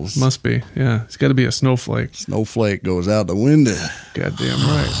liberals. Must be. Yeah. He's got to be a snowflake. Snowflake goes out the window. Goddamn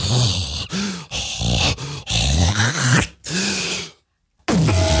right.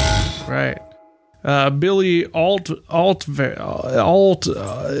 Right. Billy Billy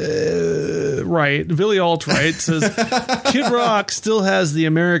Altright says, Kid Rock still has the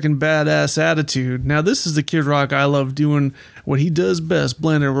American badass attitude. Now, this is the Kid Rock I love doing what he does best,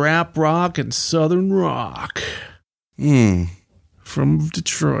 blending rap rock and southern rock. From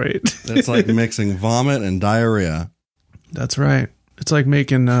Detroit. That's like mixing vomit and diarrhea. That's right. It's like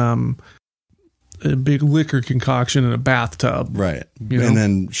making a big liquor concoction in a bathtub. Right. You know? And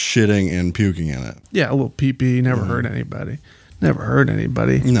then shitting and puking in it. Yeah, a little pee-pee. Never hurt anybody. Never hurt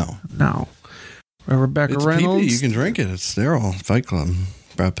anybody. No. Rebecca it's Reynolds. pee-pee. You can drink it. It's sterile. Fight Club.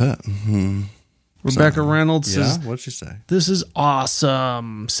 Brad Pitt. Rebecca Reynolds says, yeah? What'd she say? this is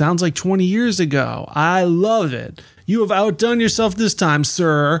awesome. Sounds like 20 years ago. I love it. You have outdone yourself this time,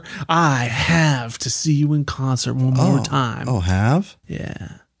 sir. I have to see you in concert one more time. Oh, have?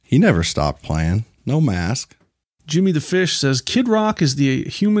 Yeah. He never stopped playing. No mask. Jimmy the Fish says, Kid Rock is the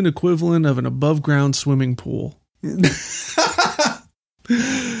human equivalent of an above-ground swimming pool. That's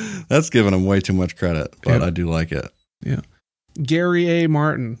That's giving him way too much credit, but Yep. I do like it. Yeah. Gary A.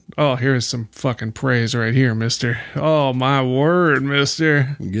 Martin. Oh, here's some fucking praise right here, mister. Oh, my word,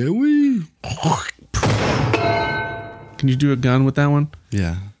 mister. Yeah, we. Can you do a gun with that one?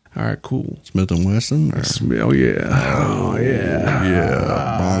 Yeah. All right, cool. Smith & Wesson. Or, Oh, yeah. Oh, yeah.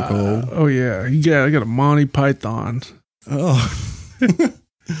 yeah. Bronco. Oh, yeah. I got a Monty Python. Oh,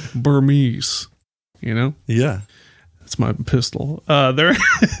 Burmese. You know? yeah. That's my pistol. There.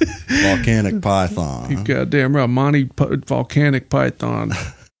 Volcanic Python. You goddamn right. Volcanic Python.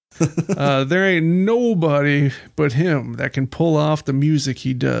 There ain't nobody but him that can pull off the music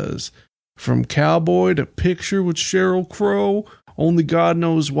he does. From Cowboy to Picture with Sheryl Crow, Only God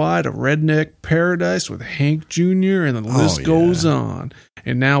Knows Why to Redneck Paradise with Hank Jr., and the list goes on.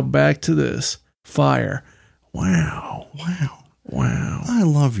 And now back to this. Fire. Wow. I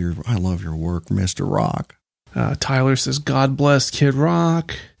love your work, Mr. Rock. Tyler says, God bless Kid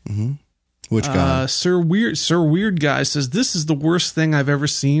Rock. Mm-hmm. Which guy? Sir Weird Guy says, this is the worst thing I've ever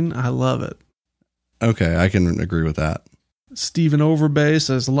seen. I love it. Okay, I can agree with that. Stephen Overbay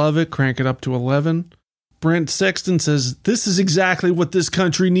says, love it. Crank it up to 11. Brent Sexton says, this is exactly what this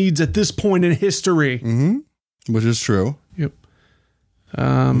country needs at this point in history. Mm-hmm. Which is true. Yep.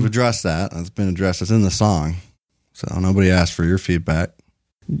 We've addressed that. It's been addressed. It's in the song. So nobody asked for your feedback.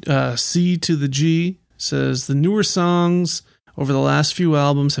 C to the G says, the newer songs over the last few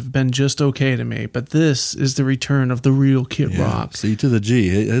albums have been just okay to me, but this is the return of the real Kid Rock. C to the G.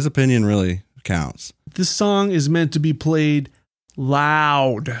 His opinion really counts. This song is meant to be played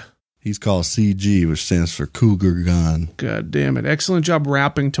loud. He's called CG, which stands for Cougar Gun. God damn it. Excellent job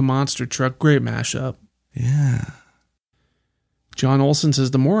rapping to Monster Truck. Great mashup. Yeah. John Olson says,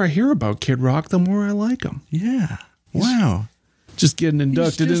 the more I hear about Kid Rock, the more I like him. Yeah. Wow. Just getting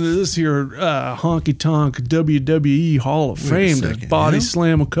inducted into this here honky tonk WWE Hall of Fame to second, body yeah?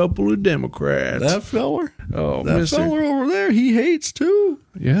 slam a couple of Democrats. That feller? Oh, That mister. feller over there, he hates too.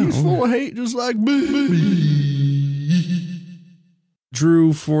 Yeah. He's full of hate just like me.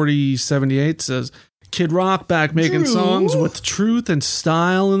 Drew 4078 says, Kid Rock back making Drew. songs with truth and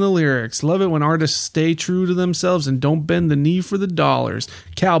style in the lyrics. Love it when artists stay true to themselves and don't bend the knee for the dollars.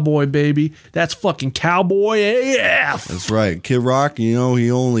 Cowboy, baby. That's fucking cowboy AF. That's right. Kid Rock, he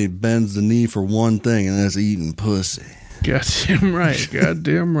only bends the knee for one thing, and that's eating pussy. Goddamn right.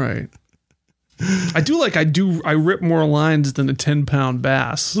 Goddamn right. I rip more lines than a 10-pound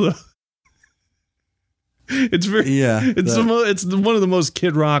bass. It's very, it's one of the most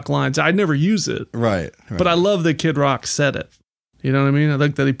Kid Rock lines. I never use it, Right. but I love that Kid Rock said it. You know what I mean? I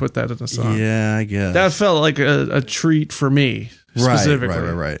like that he put that in the song. Yeah, I guess. That felt like a treat for me specifically.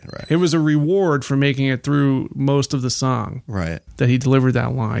 Right. It was a reward for making it through most of the song Right. that he delivered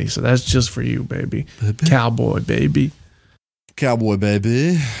that line. He said, that's just for you, baby. Cowboy, baby. Cowboy,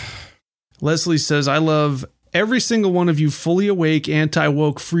 baby. Leslie says, I love every single one of you fully awake,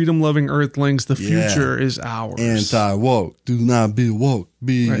 anti-woke, freedom-loving earthlings. The future is ours. Anti-woke. Do not be woke.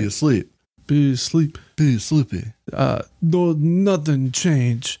 Be asleep. Be asleep. Be sleepy. No, nothing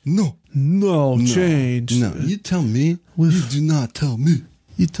change. No. No change. No. You tell me. You do not tell me.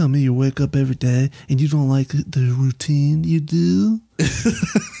 You tell me you wake up every day and you don't like the routine you do?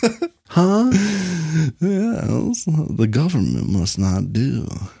 Huh? Yeah, the government must not do.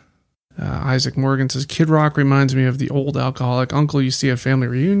 Isaac Morgan says, Kid Rock reminds me of the old alcoholic uncle you see at family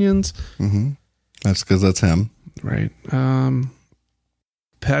reunions. Mm-hmm. That's because that's him. Right.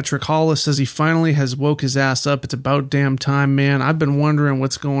 Patrick Hollis says he finally has woke his ass up. It's about damn time, man. I've been wondering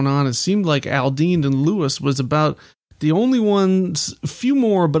what's going on. It seemed like Aldean and Lewis was about the only ones, a few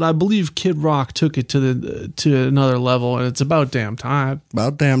more, but I believe Kid Rock took it to another level, and it's about damn time.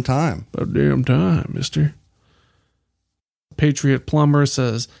 About damn time. About damn time, mister. Patriot Plumber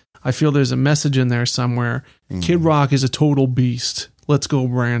says, I feel there's a message in there somewhere. Kid Rock is a total beast. Let's go,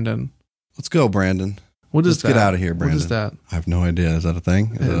 Brandon. Let's go, Brandon. What is Let's get out of here, Brandon. What is that? I have no idea. Is that a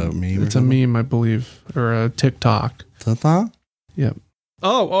thing? Is that a meme? It's a meme, I believe, or a TikTok. Ta-ta? Yep.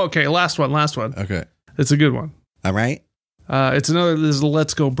 Oh, okay. Last one. Okay. It's a good one. All right. It's another. There's a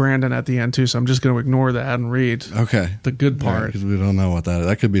 "Let's Go, Brandon" at the end too, so I'm just going to ignore that and read Okay. the good part. Because we don't know what that is.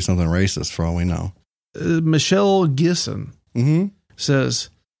 That could be something racist for all we know. Michelle Gisson says,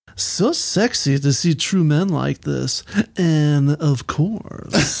 "So sexy to see true men like this, and of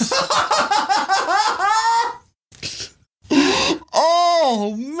course."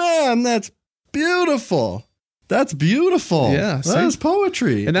 Oh, man, that's beautiful. That's beautiful. Yeah, that is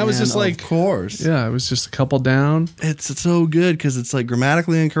poetry. And that was just like, of course. Yeah, it was just a couple down. It's so good because it's like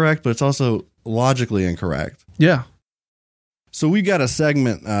grammatically incorrect, but it's also logically incorrect. Yeah. So we got a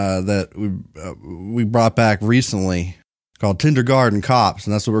segment that we brought back recently called Kindergarten Cops,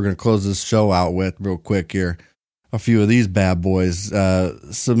 and that's what we're going to close this show out with real quick here. A few of these bad boys.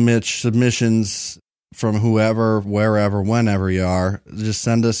 Submissions from whoever, wherever, whenever you are. Just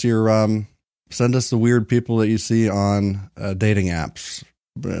send us the weird people that you see on dating apps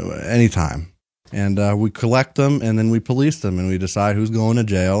anytime. And we collect them, and then we police them, and we decide who's going to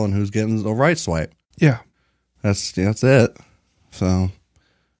jail and who's getting the right swipe. Yeah. That's it. So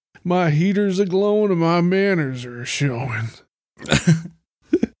my heaters are glowing and my manners are showing.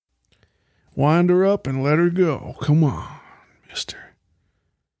 Wind her up and let her go. Come on, mister.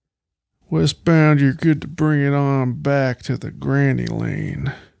 Westbound, you're good to bring it on back to the granny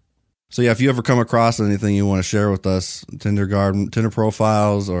lane. So yeah, if you ever come across anything you want to share with us, Tinder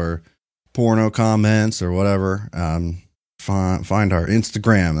profiles or porno comments or whatever, find our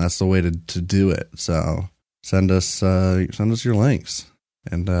Instagram. That's the way to do it. So send us your links,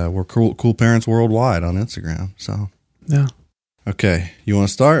 and we're cool parents worldwide on Instagram. So yeah. Okay, you want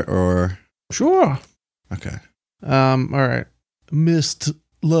to start or? Sure. Okay. All right. Missed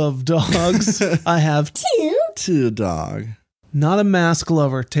love dogs. I have two dog. Not a mask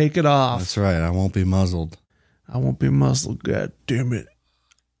lover. Take it off. That's right. I won't be muzzled. I won't be muzzled. God damn it.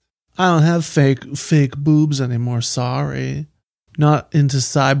 I don't have fake boobs anymore. Sorry. Not into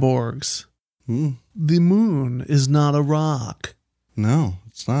cyborgs. The moon is not a rock. No,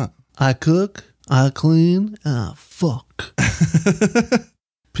 it's not. I cook. I clean. I fuck.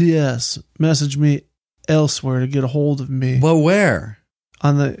 P.S. Message me elsewhere to get a hold of me. Well, where?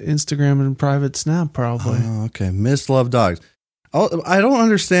 On the Instagram and private Snap, probably. Oh, okay. Miss Love Dogs. Oh, I don't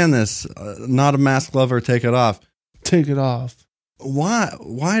understand this. Not a mask lover. Take it off. Take it off. Why?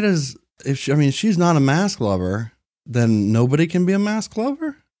 Why does she's not a mask lover, then nobody can be a mask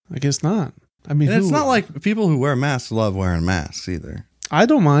lover? I guess not. I mean, and it's not like people who wear masks love wearing masks either. I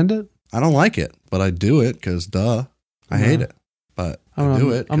don't mind it. I don't like it, but I do it because I hate it. But I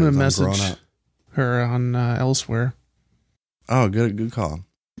do it. I'm going to message her on elsewhere. Oh, good call.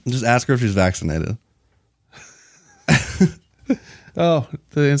 Just ask her if she's vaccinated. Oh,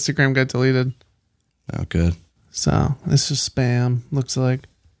 the Instagram got deleted. Oh, good. So it's just spam. Looks like.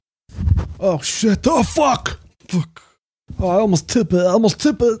 Oh shit! Oh fuck! Fuck! Oh, I almost tip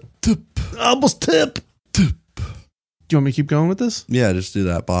it. Do you want me to keep going with this? Yeah, just do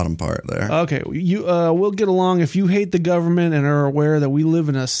that bottom part there. Okay, we'll get along if you hate the government and are aware that we live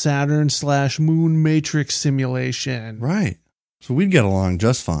in a Saturn/Moon Matrix simulation. Right. So we'd get along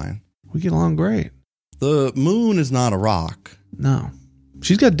just fine. We get along great. The moon is not a rock. No.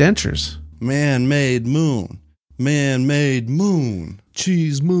 She's got dentures. Man-made moon. Man-made moon.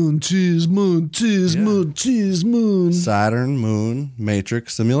 Cheese moon, cheese moon, cheese moon, cheese moon. Saturn, moon,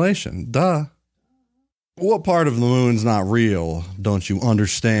 matrix simulation. Duh. What part of the moon's not real? Don't you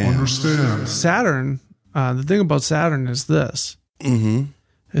understand? Saturn, the thing about Saturn is this. Mm-hmm.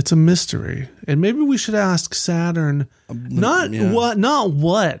 It's a mystery. And maybe we should ask Saturn not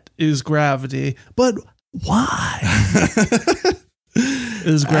what is gravity, but why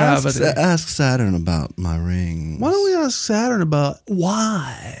is gravity. Ask Saturn about my rings. Why don't we ask Saturn about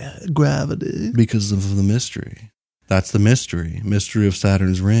why gravity? Because of the mystery. That's the mystery. Mystery of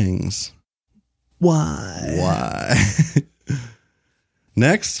Saturn's rings. Why?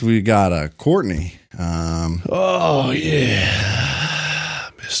 Next, we got Courtney. Oh, yeah,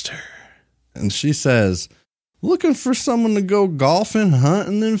 mister. And she says, looking for someone to go golfing,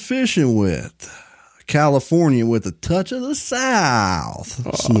 hunting, and fishing with. California with a touch of the South.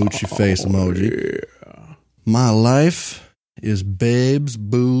 Smoochy face emoji. Yeah. My life is babes,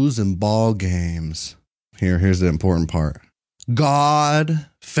 booze, and ball games. Here's the important part. God,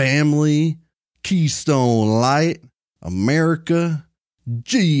 family, Keystone Light, America,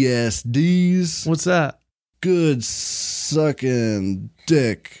 GSDs. What's that? Good sucking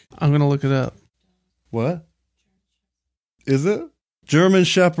dick. I'm going to look it up. What? Is it? German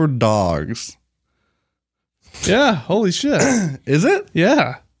Shepherd dogs. Yeah, holy shit. Is it?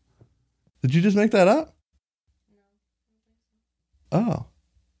 Yeah. Did you just make that up? Oh.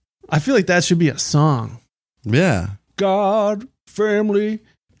 I feel like that should be a song. Yeah. God, family,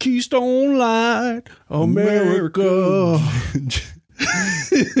 Keystone Light, America.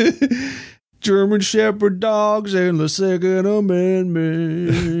 German Shepherd dogs and the Second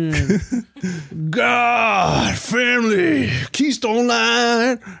Amendment. God, family, Keystone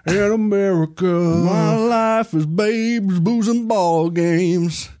Light, and America. My life is babes, booze, and ball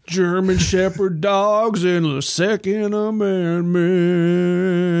games. German Shepherd dogs and the Second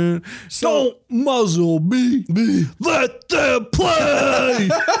Amendment. Don't muzzle me. Let them play.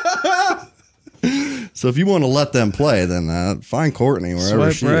 So if you want to let them play, then find Courtney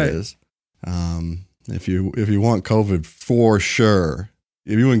wherever she is. If you want COVID for sure,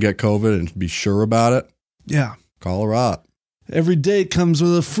 if you want to get COVID and be sure about it, Yeah. call her up. Every day comes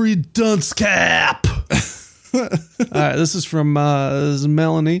with a free dunce cap. All right, this is from this is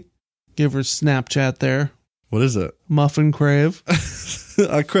Melanie. Give her Snapchat there. What is it? Muffin crave.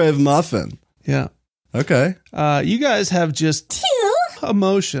 I crave muffin. Yeah. Okay. You guys have just two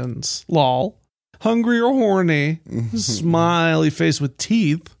emotions. Lol. Hungry or horny. Smiley face with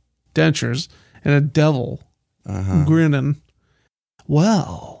teeth, dentures, and a devil grinning.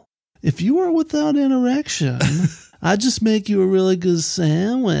 Well, if you were without an erection, I'd just make you a really good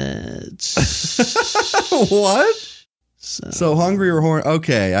sandwich. What? So hungry or horny?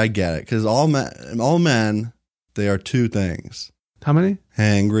 Okay, I get it. Because all men, they are two things. How many?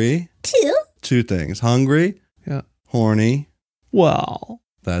 Hangry. Two things. Hungry. Yeah. Horny. Well,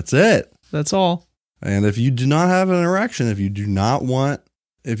 That's it. that's all. And if you do not have an erection, if you're not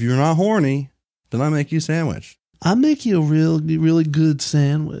horny, then I make you a sandwich. I make you a really good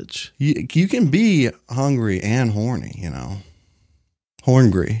sandwich. You can be hungry and horny, you know.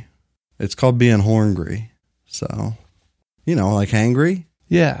 Horngry. It's called being horngry. So, you know, like hangry.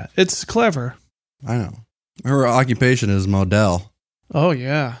 Yeah, it's clever. I know. Her occupation is model. Oh,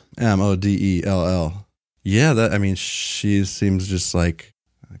 yeah. Modell. Yeah, she seems just like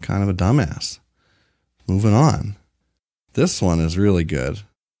kind of a dumbass. Moving on. This one is really good.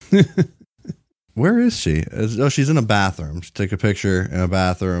 Where is she? She's in a bathroom. She took a picture in a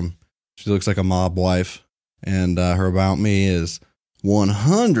bathroom. She looks like a mob wife. And her about me is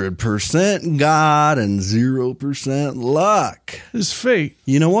 100% God and 0% luck. It's fate.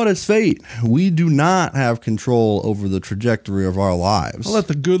 You know what? It's fate. We do not have control over the trajectory of our lives. I'll let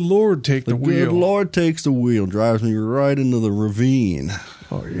the good Lord take the wheel. Good Lord takes the wheel, drives me right into the ravine.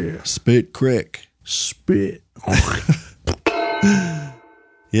 Oh, yeah. Spit Creek. Spit.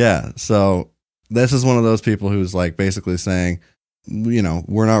 Yeah, so this is one of those people who's like basically saying, you know,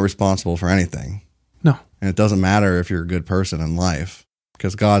 we're not responsible for anything. No. And it doesn't matter if you're a good person in life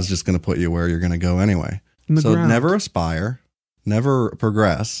because God's just going to put you where you're going to go anyway. So ground. never aspire, never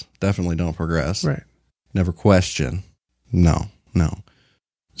progress. Definitely don't progress. Right. Never question. No.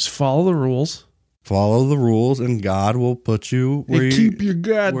 Just follow the rules. Follow the rules and God will put you where And keep your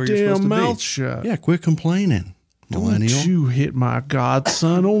where you're supposed goddamn to mouth be. shut. Yeah, quit complaining, millennial. Don't you hit my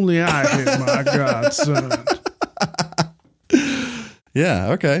godson. Only I hit my godson.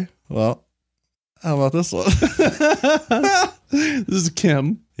 Yeah, okay. Well, how about this one? This is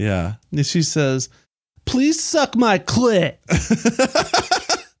Kim. Yeah. And she says, please suck my clit.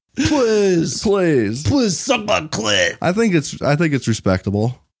 Please. Please. Please suck my clit. I think it's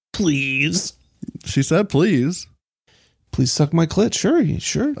respectable. Please. She said please. Please suck my clit.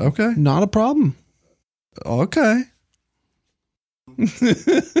 Sure. Okay. Not a problem. Okay.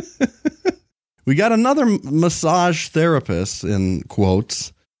 We got another massage therapist, in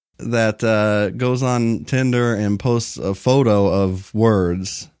quotes, that goes on Tinder and posts a photo of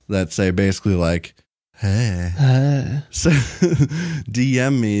words that say basically like, hey. So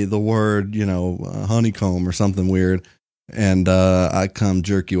DM me the word, honeycomb or something weird, and I come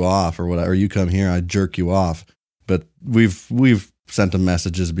jerk you off or whatever. Or you come here, I jerk you off. But we've sent them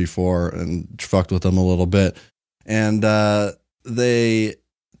messages before and fucked with them a little bit, and they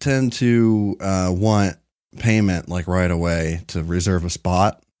tend to want payment like right away to reserve a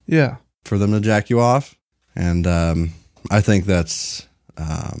spot. Yeah. For them to jack you off, and I think that's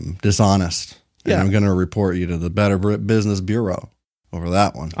dishonest. Yeah. And I'm going to report you to the Better Business Bureau over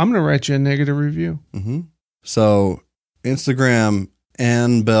that one. I'm going to write you a negative review. Mm-hmm. So Instagram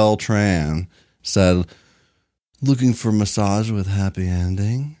Ann Beltran said, looking for massage with happy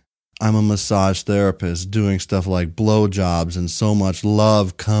ending? I'm a massage therapist doing stuff like blowjobs and so much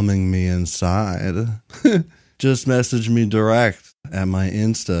love coming me inside. Just message me direct at my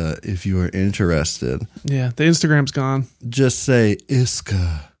Insta if you are interested. Yeah, the Instagram's gone. Just say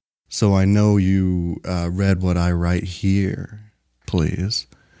Iska so I know you read what I write here, please.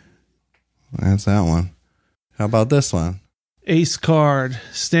 That's that one. How about this one? Ace Card,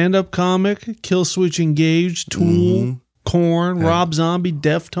 stand-up comic, Kill Switch Engage, Tool, Korn, Okay. Rob Zombie,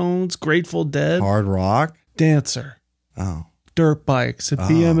 Deftones, Grateful Dead, Hard rock? Dancer, Oh. dirt bikes,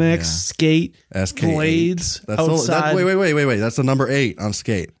 BMX, yeah. skate, SK8. blades, That's outside, wait. That's the number 8 on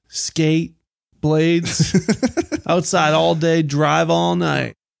skate. skate, blades, outside all day, drive all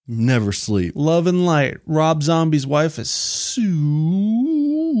night, Never sleep. love and light. Rob Zombie's wife is super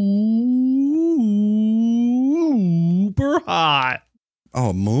hot.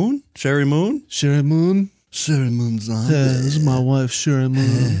 Oh, Moon? Sherry Moon? Sherry Moon. Sherry Moon Zombie. Hey, this is my wife, Sherry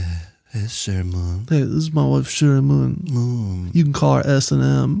Moon. Hey, Sherry Moon. Hey, this is my wife, Sherry Moon. Moon. You can call her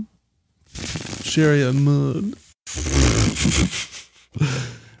S&M. Sherry a mood.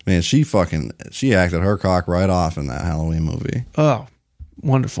 Man, she acted her cock right off in that Halloween movie. Oh,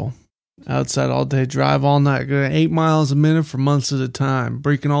 wonderful. Outside all day, drive all night, going 8 miles a minute for months at a time,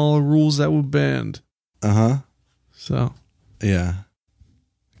 breaking all the rules that would bend. Uh-huh. So, Yeah.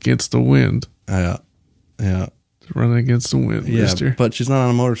 against the wind. Yeah. Running against the wind, Yeah, mister. but she's not on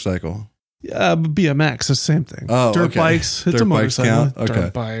a motorcycle. Yeah, but BMX, the same thing. Oh, Dirt okay. bikes, it's Dirt a bikes motorcycle. count? Okay.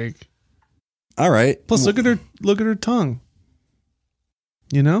 Dirt bike. All right. Plus, look at her tongue.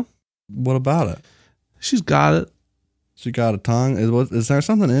 You know? What about it? She's got it. She got a tongue. Is there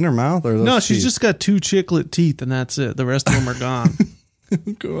something in her mouth? Or No, she's just got 2 chiclet teeth, and that's it. The rest of them are gone.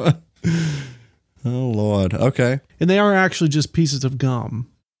 Go on. Oh, Lord. Okay. And they are actually just pieces of gum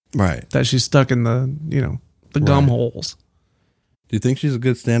Right. that she's stuck in the gum Right. holes. Do you think she's a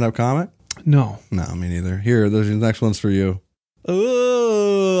good stand-up comic? No. No, me neither. Here, those are the next one's for you.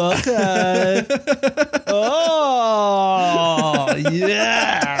 Oh, okay. Oh,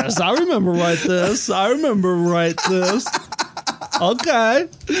 yes. I remember write this. Okay.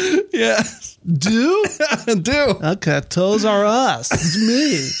 Yes. Do? Do. Okay, toes are us. It's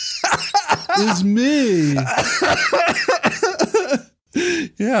me.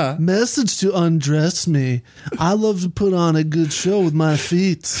 Yeah. Message to undress me. I love to put on a good show with my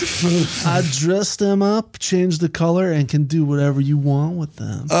feet. I dress them up, change the color, and can do whatever you want with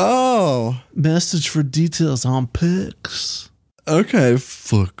them. Oh. Message for details on pics. Okay.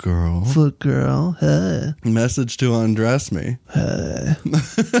 Foot girl. Foot girl, hey. Message to undress me. Do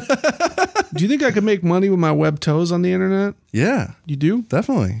you think I could make money with my web toes on the internet? Yeah. You do?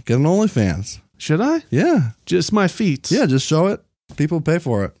 Definitely. Get an OnlyFans. Should I? Yeah. Just my feet. Yeah. Just show it. People pay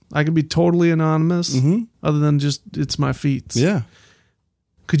for it. I could be totally anonymous, other than just it's my feet. Yeah.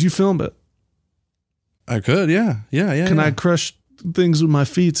 Could you film it? I could. Yeah. Yeah. Can I crush things with my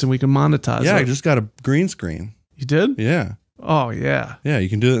feet and we can monetize Yeah. I it? just got a green screen. You did? Yeah. Oh, yeah. Yeah. You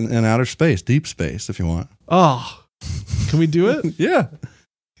can do it in outer space, deep space if you want. Oh, can we do it? Yeah.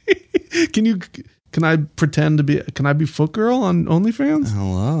 Can I pretend to be, can I be Foot Girl on OnlyFans?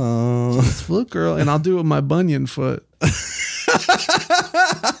 Hello. It's Foot Girl, and I'll do it with my bunion foot.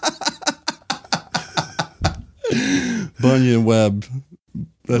 Bunyan Webb.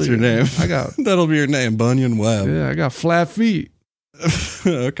 That's your name. I got, That'll be your name, Bunyan Webb. yeah, I got flat feet.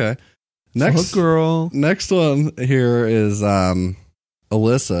 Okay. Foot Girl. Next one here is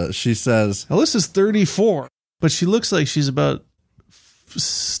Alyssa. She says, Alyssa's 34, but she looks like she's about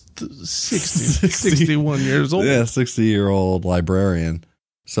 61 years old. yeah, 60-year-old librarian.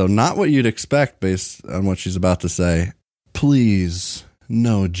 So not what you'd expect based on what she's about to say. Please,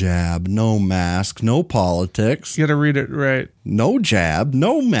 no jab, no mask, no politics. You got to read it right. No jab,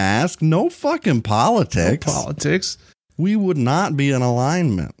 no mask, no fucking politics. No politics. We would not be in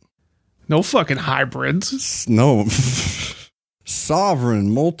alignment. No fucking hybrids. No. Sovereign,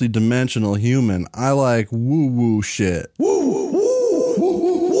 multidimensional human. I like woo-woo shit.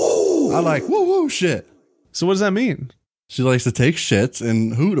 I like woo-woo shit. So what does that mean? She likes to take shits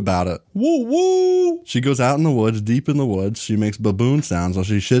and hoot about it. Woo woo. She goes out in the woods, deep in the woods. She makes baboon sounds while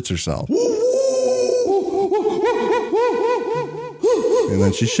she shits herself. And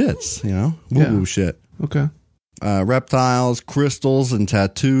then she shits, woo woo shit. Okay. Reptiles, crystals, and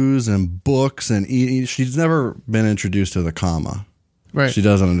tattoos, and books, and eating. She's never been introduced to the comma. Right. She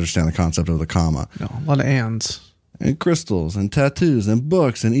doesn't understand the concept of the comma. No, a lot of ands. And crystals, and tattoos, and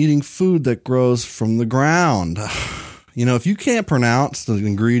books, and eating food that grows from the ground. If you can't pronounce the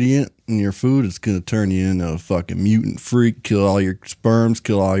ingredient in your food, it's going to turn you into a fucking mutant freak, kill all your sperms,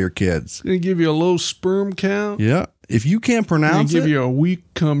 kill all your kids. Gonna give you a low sperm count. Yeah. If you can't pronounce Give it, you a weak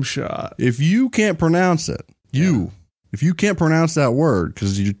cum shot. if you can't pronounce it, if you can't pronounce that word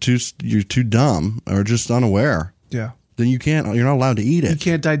because you're too dumb or just unaware, Yeah. then you're not allowed to eat it. You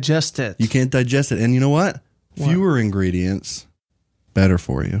can't digest it. You can't digest it. And you know what? Fewer ingredients, better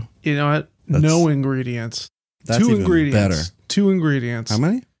for you. You know what? No ingredients. That's 2 even ingredients. better. 2 ingredients. How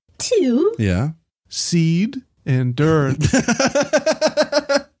many? 2. Yeah. Seed and dirt.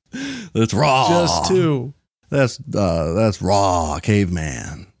 It's raw. Just 2. That's raw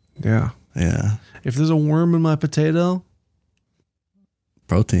caveman. Yeah. Yeah. If there's a worm in my potato,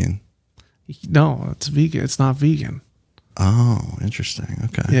 Protein. no, it's vegan. It's not vegan. Oh, interesting.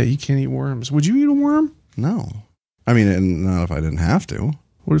 Okay. Yeah, you can't eat worms. Would you eat a worm? No. I mean, not if I didn't have to.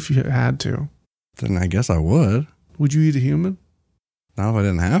 What if you had to? Then I guess I would. Would you eat a human? Not if I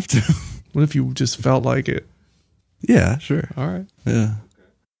didn't have to. What if you just felt like it? Yeah, sure. All right. Yeah.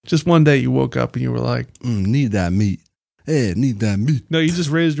 Just one day you woke up and you were like, Need that meat. Hey, need that meat. no, you just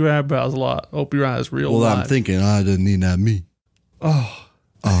raised your eyebrows a lot. Open your eyes real Well, wide. I'm thinking I didn't need that meat. Oh,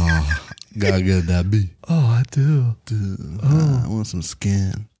 Gotta get that B. Oh, I do. I want some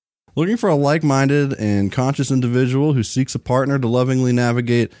skin. Looking for a like-minded and conscious individual who seeks a partner to lovingly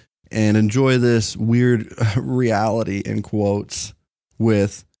navigate and enjoy this weird reality, in quotes,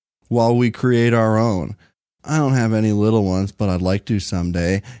 with while we create our own. I don't have any little ones, but I'd like to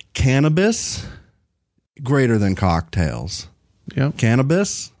someday. Cannabis, greater than cocktails. Yep.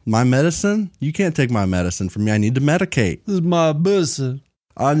 Cannabis, my medicine. You can't take my medicine from me. I need to medicate. This is my medicine.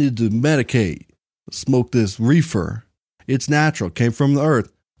 I need to medicate. Smoke this reefer. It's natural. Came from the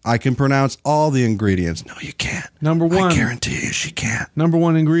earth. I can pronounce all the ingredients. No, you can't. Number one. I guarantee you she can't. Number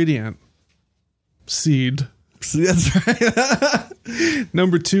one ingredient. Seed. See, that's right.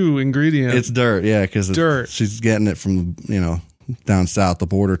 Number two ingredient. It's dirt. Yeah, because dirt. She's getting it from, down south, the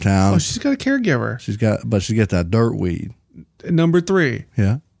border town. Oh, she's got a caregiver. She get that dirt weed. Number three.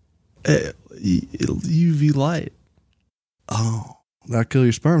 Yeah. UV light. Oh, that'll kill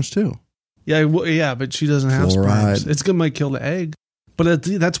your sperms too. Yeah, but she doesn't have Fluoride. sperms. It's might kill the egg. But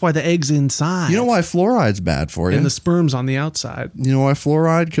that's why the egg's inside. You know why fluoride's bad for you? And the sperm's on the outside. You know why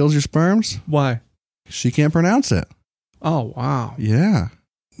fluoride kills your sperms? Why? She can't pronounce it. Oh, wow. Yeah.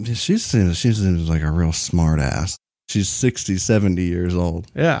 She seems like a real smart ass. She's 60, 70 years old.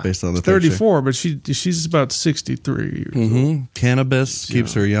 Yeah. Based on the 34, but she's about 63 years old. Cannabis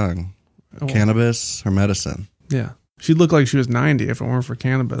keeps her young. Oh. Cannabis, her medicine. Yeah. She'd look like she was 90 if it weren't for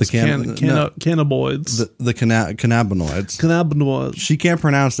cannabis. Cannabinoids. The cannabinoids. Cannabinoids. She can't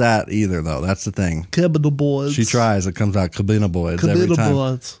pronounce that either, though. That's the thing. Cannabinoids. She tries. It comes out cannabinoids every time.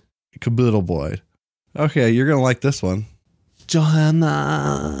 Cannabinoid. Okay, you're going to like this one. Johanna.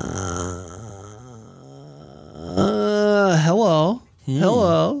 Hello.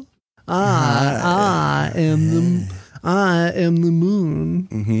 Hello. I am the moon.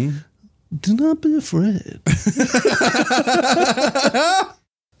 Mm-hmm. Do not be afraid.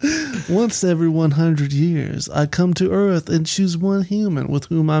 Once every 100 years, I come to Earth and choose one human with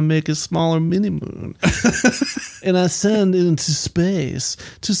whom I make a smaller mini-moon. And I send into space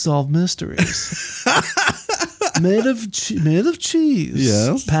to solve mysteries. Made of cheese.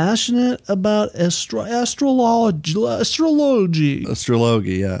 Yes. Passionate about astrology.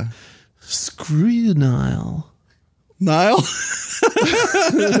 Astrology, yeah. Screw you, Nile. Nile?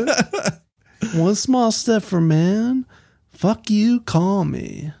 One small step for man. Fuck you, call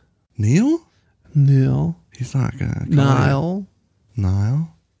me. Neil? Neil. He's not gonna. Nile.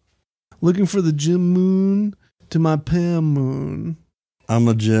 Nile? Looking for the Jim Moon to my Pam Moon. I'm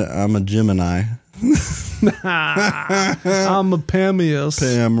a Gemini. I'm a Pamius.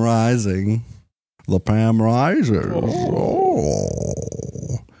 Pam Rising. The Pam Riser. Oh.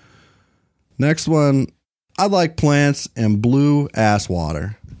 Next one. I like plants and blue ass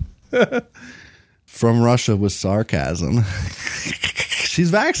water. From Russia with sarcasm.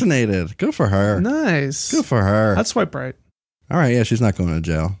 She's vaccinated. Good for her. Nice. Good for her. I'd swipe right. All right, yeah, she's not going to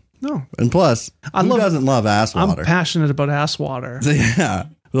jail. No. And plus, who doesn't love ass water? I'm passionate about ass water. Yeah.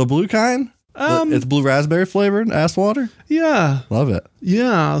 The blue kind? It's blue raspberry flavored ass water? Yeah. Love it.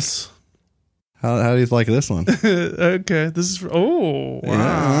 Yes. How do you like this one? Okay. This is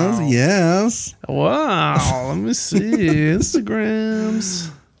wow. Yes. Wow. Let me see. Instagrams.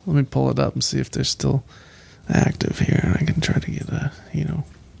 Let me pull it up and see if they're still active here. And I can try to get a,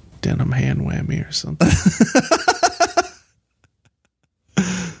 denim hand whammy or something.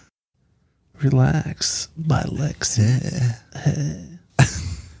 Relax by Lexi.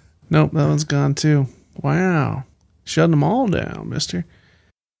 Nope, that one's gone too. Wow. Shutting them all down, mister.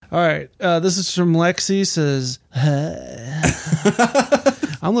 All right. This is from Lexi. Says,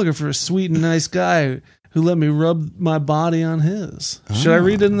 I'm looking for a sweet and nice guy who let me rub my body on his. Should I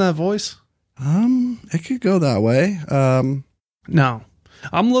read it in that voice? It could go that way. No.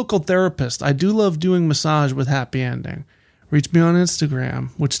 I'm local therapist. I do love doing massage with happy ending. Reach me on Instagram,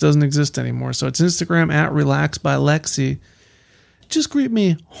 which doesn't exist anymore. So it's Instagram at Relax by Lexi. Just greet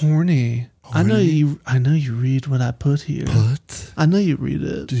me horny. I know you read what I put here. I know you read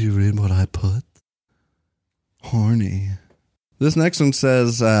it. Do you read what I put? Horny. This next one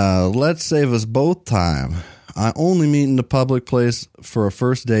says, let's save us both time. I only meet in a public place for a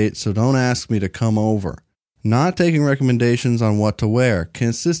first date, so don't ask me to come over. Not taking recommendations on what to wear.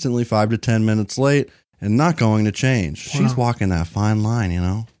 Consistently 5 to 10 minutes late and not going to change. Wow. She's walking that fine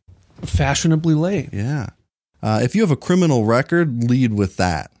line, Fashionably late. Yeah. If you have a criminal record, lead with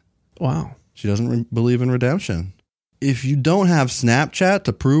that. Wow. She doesn't believe in redemption. If you don't have Snapchat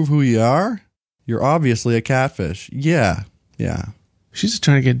to prove who you are, you're obviously a catfish. Yeah. She's just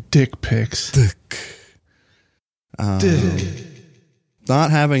trying to get dick pics. Dick.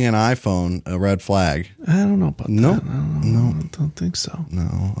 Not having an iPhone a red flag? I don't know about Nope. that. I don't know. No. I don't think so.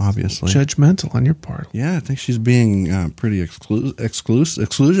 No, obviously. Judgmental on your part. Yeah, I think she's being pretty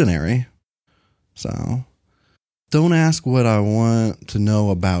exclusionary. So, don't ask what I want to know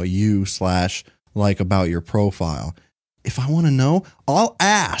about you / like about your profile. If I want to know, I'll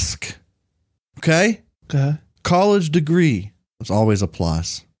ask. Okay? Okay. College degree. It's always a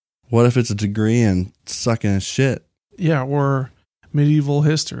plus. What if it's a degree in sucking shit? Yeah, or medieval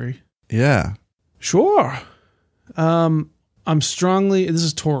history. Yeah. Sure. I'm strongly. This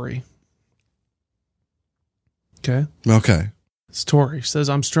is Tori. Okay. Okay. It's Tori. Says,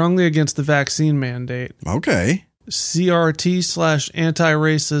 I'm strongly against the vaccine mandate, Okay. CRT /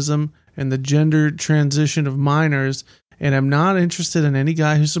 anti-racism, and the gender transition of minors, and I'm not interested in any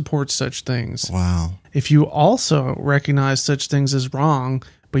guy who supports such things. Wow. If you also recognize such things as wrong,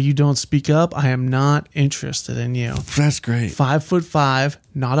 but you don't speak up, I am not interested in you. That's great. 5'5",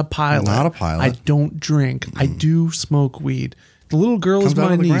 not a pilot. Not a pilot. I don't drink. I do smoke weed. The little girl Comes is out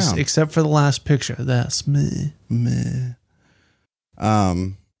my of the niece, ground. except for the last picture. That's me. Meh.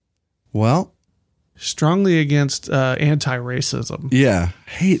 Well, Strongly against anti-racism. yeah.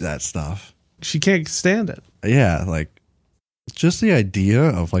 Hate that stuff. She can't stand it. Yeah, like just the idea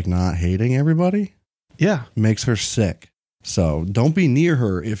of like not hating everybody Yeah. makes her sick. So don't be near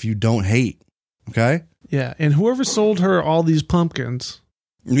her if you don't hate. Okay? Yeah. And whoever sold her all these pumpkins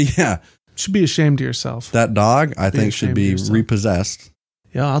Yeah. should be ashamed of yourself. That dog, I Be think, should ashamed be of yourself. repossessed.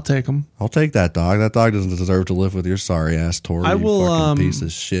 Yeah, I'll take them. I'll take that dog. That dog doesn't deserve to live with your sorry ass Tori. I you will, fucking piece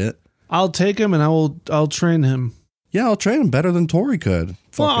of shit. I'll take him and I'll train him. Yeah, I'll train him better than Tori could.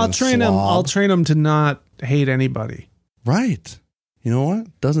 Well, I'll Fucking train him. slob. I'll train him to not hate anybody. Right. You know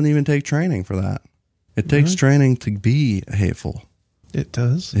what? Doesn't even take training for that. It takes training to be hateful. It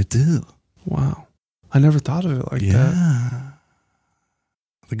does. It do. Wow. I never thought of it like that. Yeah.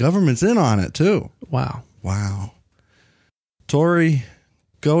 The government's in on it too. Wow. Wow. Tori,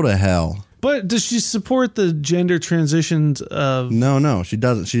 go to hell. But does she support the gender transitions of? No, she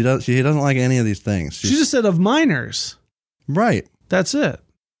doesn't. She doesn't like any of these things. She just said of minors. right. That's it.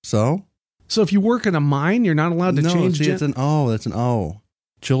 So So if you work in a mine, you're not allowed to change. see, it's an O. That's an O.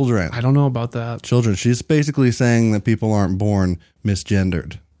 Children. I don't know about that. Children. She's basically saying that people aren't born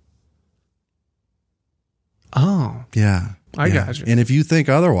misgendered. Oh, Yeah. I got you. And if you think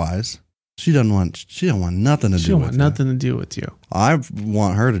otherwise, she don't want nothing to she do don't with want nothing to do with you. I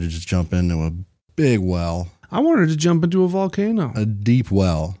want her to just jump into a big well, I want her to jump into a volcano. a deep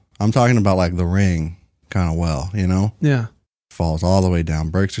well. I'm talking about like the Ring kind of well, you know? Yeah. Falls all the way down,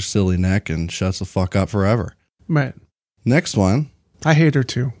 breaks her silly neck, and shuts the fuck up forever. Right. Next one. I hate her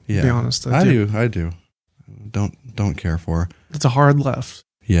too. Yeah. To be honest, I do. Don't care for her. It's a hard left.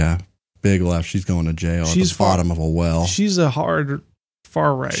 Yeah. Big left. She's going to jail She's at the bottom of a well. She's a hard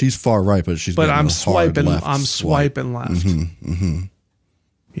far right. She's far right, but she's but getting I'm a hard swiping. left I'm swipe. swiping left. Mm-hmm.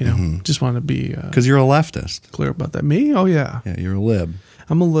 You know, just want to be Because you're a leftist. clear about that. Me? Oh yeah, Yeah, you're a lib.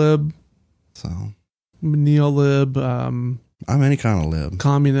 I'm a lib, So I'm a neo-lib, I'm any kind of lib.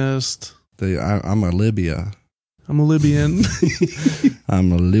 communist. I'm a Libya. I'm a Libyan.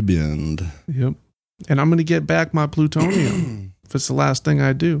 I'm a Libyan. Yep. And I'm going to get back my plutonium if it's the last thing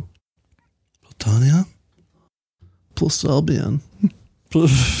I do. Tanya? Plusalbian.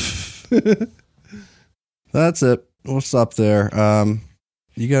 That's it. What's up there?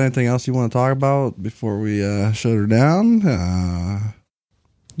 You got anything else you want to talk about before we shut her down?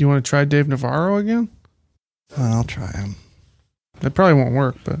 You want to try Dave Navarro again? I'll try him. That probably won't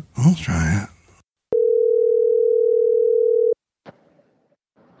work, but I'll try it.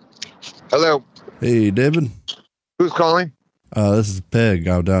 Hello. Hey, David. Who's calling? This is Peg.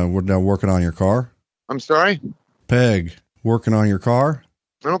 We're down working on your car. I'm sorry? Peg, working on your car.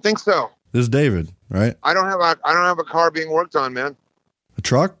 I don't think so. This is David, right? I don't have a car being worked on, man. A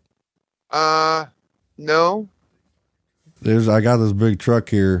truck? No. I got this big truck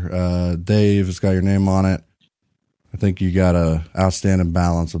here. Dave, it's got your name on it. I think you got a outstanding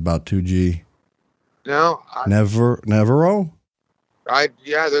balance of about 2G. No. Nevero?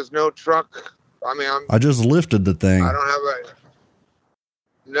 There's no truck. I mean, I just lifted the thing. I don't have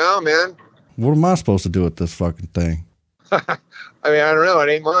no, man. What am I supposed to do with this fucking thing? I mean, I don't know. It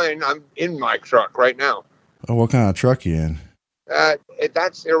ain't mine. I'm in my truck right now. Oh, what kind of truck you in?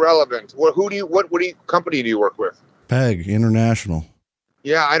 That's irrelevant. What company do you work with? Peg International.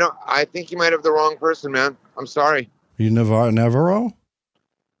 Yeah, I think you might have the wrong person, man. I'm sorry. Are you Nevero?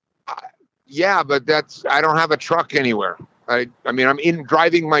 Yeah, but I don't have a truck anywhere. I mean, I'm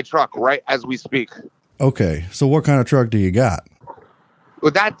driving my truck right as we speak. Okay, so what kind of truck do you got?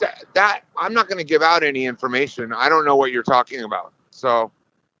 Well, that I'm not going to give out any information. I don't know what you're talking about. So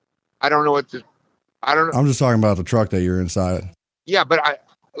I don't know what to. I don't know. I'm just talking about the truck that you're inside. Yeah, but I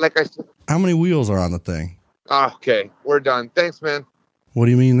said. How many wheels are on the thing? Okay, we're done. Thanks, man. What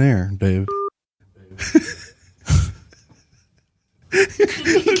do you mean there, Dave?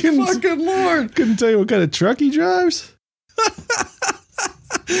 Fucking Lord. Couldn't tell you what kind of truck he drives.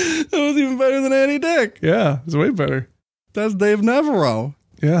 That was even better than Andy Dick. Yeah, it's way better. That's Dave Navarro.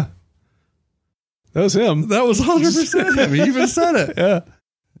 Yeah. That was him. That was 100% him. He even said it. Yeah.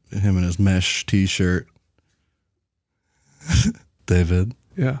 Him in his mesh t-shirt. David.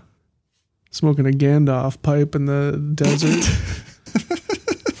 Yeah. Smoking a Gandalf pipe in the desert.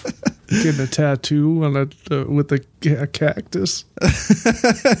 Getting a tattoo on with a cactus.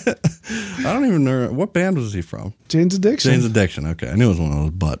 I don't even know. What band was he from? Jane's Addiction. Jane's Addiction. Okay. I knew it was one of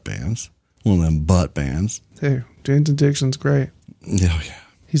those butt bands. One of them butt bands. Hey, Jane's Addiction's great. Oh, yeah.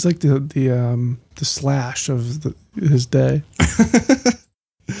 He's like the Slash of his day.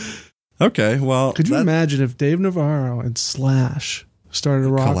 Okay, well. Could you imagine if Dave Navarro and Slash started a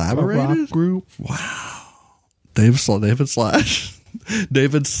rock group? Wow. David Slash.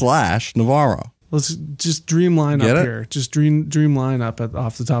 David Slash Navarro. Let's just dream line Get up it? here. Just dream line up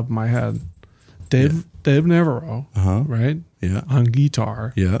off the top of my head. Dave Navarro, right? Yeah. On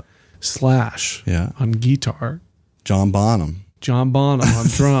guitar. Yeah. Slash. Yeah. On guitar. John Bonham. John Bonham on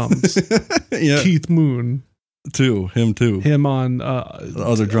drums. Yeah. Keith Moon. Him too. Him on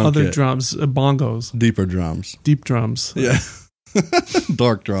other drum other kit. drums, bongos, Deeper drums. deep drums. Yeah.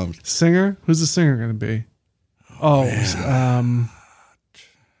 Dark drums. Singer? Who's the singer going to be?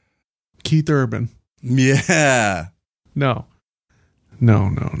 Keith Urban. Yeah. No,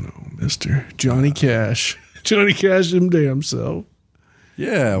 mister. Johnny Cash. Johnny Cash him damn self.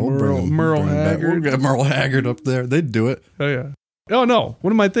 Yeah. Merle Haggard. We'll get Merle Haggard up there. They'd do it. Oh, yeah. Oh, no.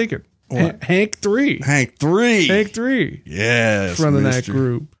 What am I thinking? What? Hank 3. Hank 3. Hank 3. Yes. Running that mister.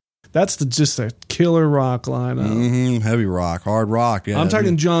 group. That's just a killer rock lineup. Mm-hmm. Heavy rock. Hard rock. Yeah. I'm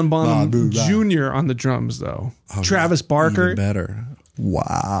talking John Bonham dude, Jr. on the drums, though. Oh, Travis Barker. even better.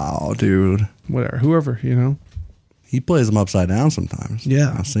 Wow, dude. Whatever. Whoever, you know. He plays them upside down sometimes.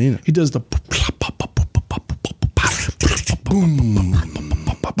 Yeah. I've seen it. He does the Boom.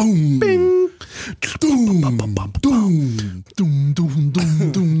 Boom. bing.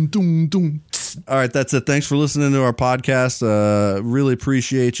 All right, that's it. Thanks for listening to our podcast. Really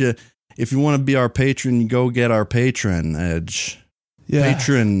appreciate you. If you want to be our patron, go get our patron edge. Yeah.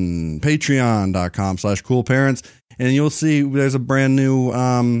 Patreon.com/coolparents. And you'll see there's a brand new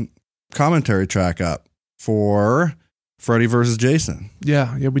commentary track up for Freddy versus Jason.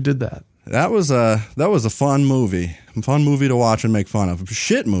 Yeah, we did that. That was a fun movie. A fun movie to watch and make fun of. A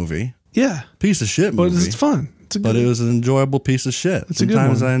shit movie. Yeah. Piece of shit But movie. it's fun. But it was an enjoyable piece of shit. It's a good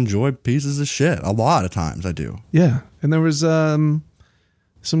Sometimes one. I enjoy pieces of shit. A lot of times I do. Yeah. And there was some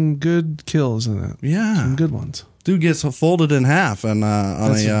good kills in it. Yeah. Some good ones. Dude gets folded in half and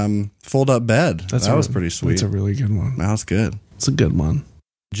on That's a fold-up bed. That was pretty sweet. That's a really good one. That was good. It's a good one.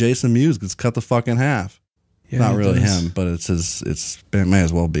 Jason Mewes gets cut the fuck in half. Yeah, Not he really does. him, but it may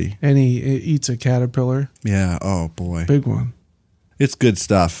as well be. And he eats a caterpillar. Yeah. Oh boy. Big one. It's good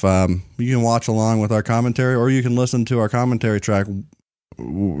stuff. You can watch along with our commentary, or you can listen to our commentary track.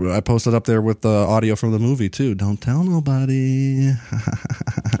 I posted up there with the audio from the movie too. Don't tell nobody.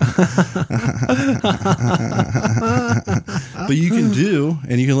 But you can do,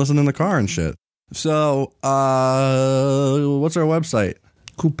 and you can listen in the car and shit. So, what's our website?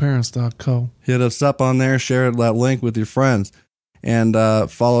 Coolparents.co. Hit us up on there. Share that link with your friends. And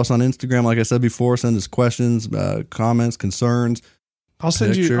follow us on Instagram. Like I said before, send us questions, comments, concerns. I'll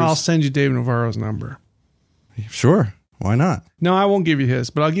send Pictures. you Dave Navarro's number. Sure. Why not? No, I won't give you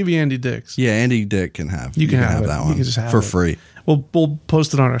his, but I'll give you Andy Dick's. Yeah, Andy Dick can have. You can have it. that You one can just have for it. free. We'll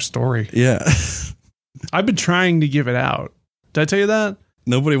post it on our story. Yeah. I've been trying to give it out. Did I tell you that?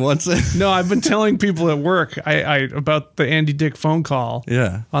 Nobody wants it. No, I've been telling people at work I about the Andy Dick phone call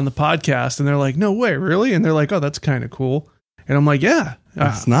Yeah. on the podcast, and they're like, "No way, really?" And they're like, "Oh, that's kind of cool." And I'm like, "Yeah."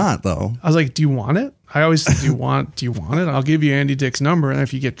 It's not though. I was like, "Do you want it?" I always say, do you want it? I'll give you Andy Dick's number, and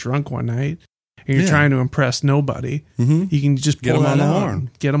if you get drunk one night and you're Yeah. trying to impress nobody, Mm-hmm. you can just Get pull him on that the out horn. and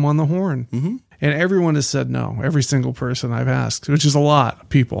get him on the horn. Mm-hmm. And everyone has said no. Every single person I've asked, which is a lot of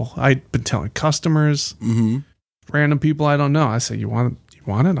people. I've been telling customers, Mm-hmm. random people I don't know. I say, you want it?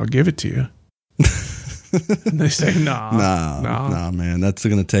 I'll give it to you. And they say, no. Nah, man. That's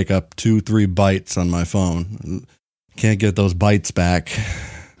going to take up 2-3 bytes on my phone. Can't get those bytes back.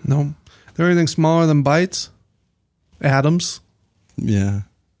 No. There anything smaller than bytes? Atoms? Yeah.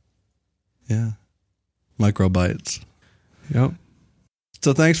 Yeah. Microbytes. Yep.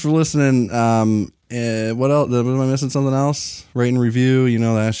 So thanks for listening. What else? Am I missing something else? Rate and review, you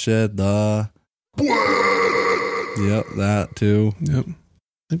know that shit. Yep, that too. Yep. I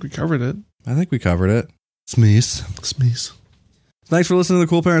think we covered it. I think we covered it. Smeese. Thanks for listening to the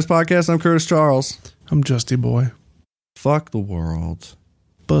Cool Parents Podcast. I'm Curtis Charles. I'm Justy Boy. Fuck the world.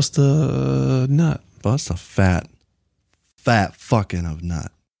 Bust a nut. Bust a fat fucking of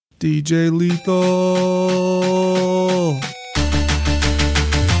nut. DJ Lethal.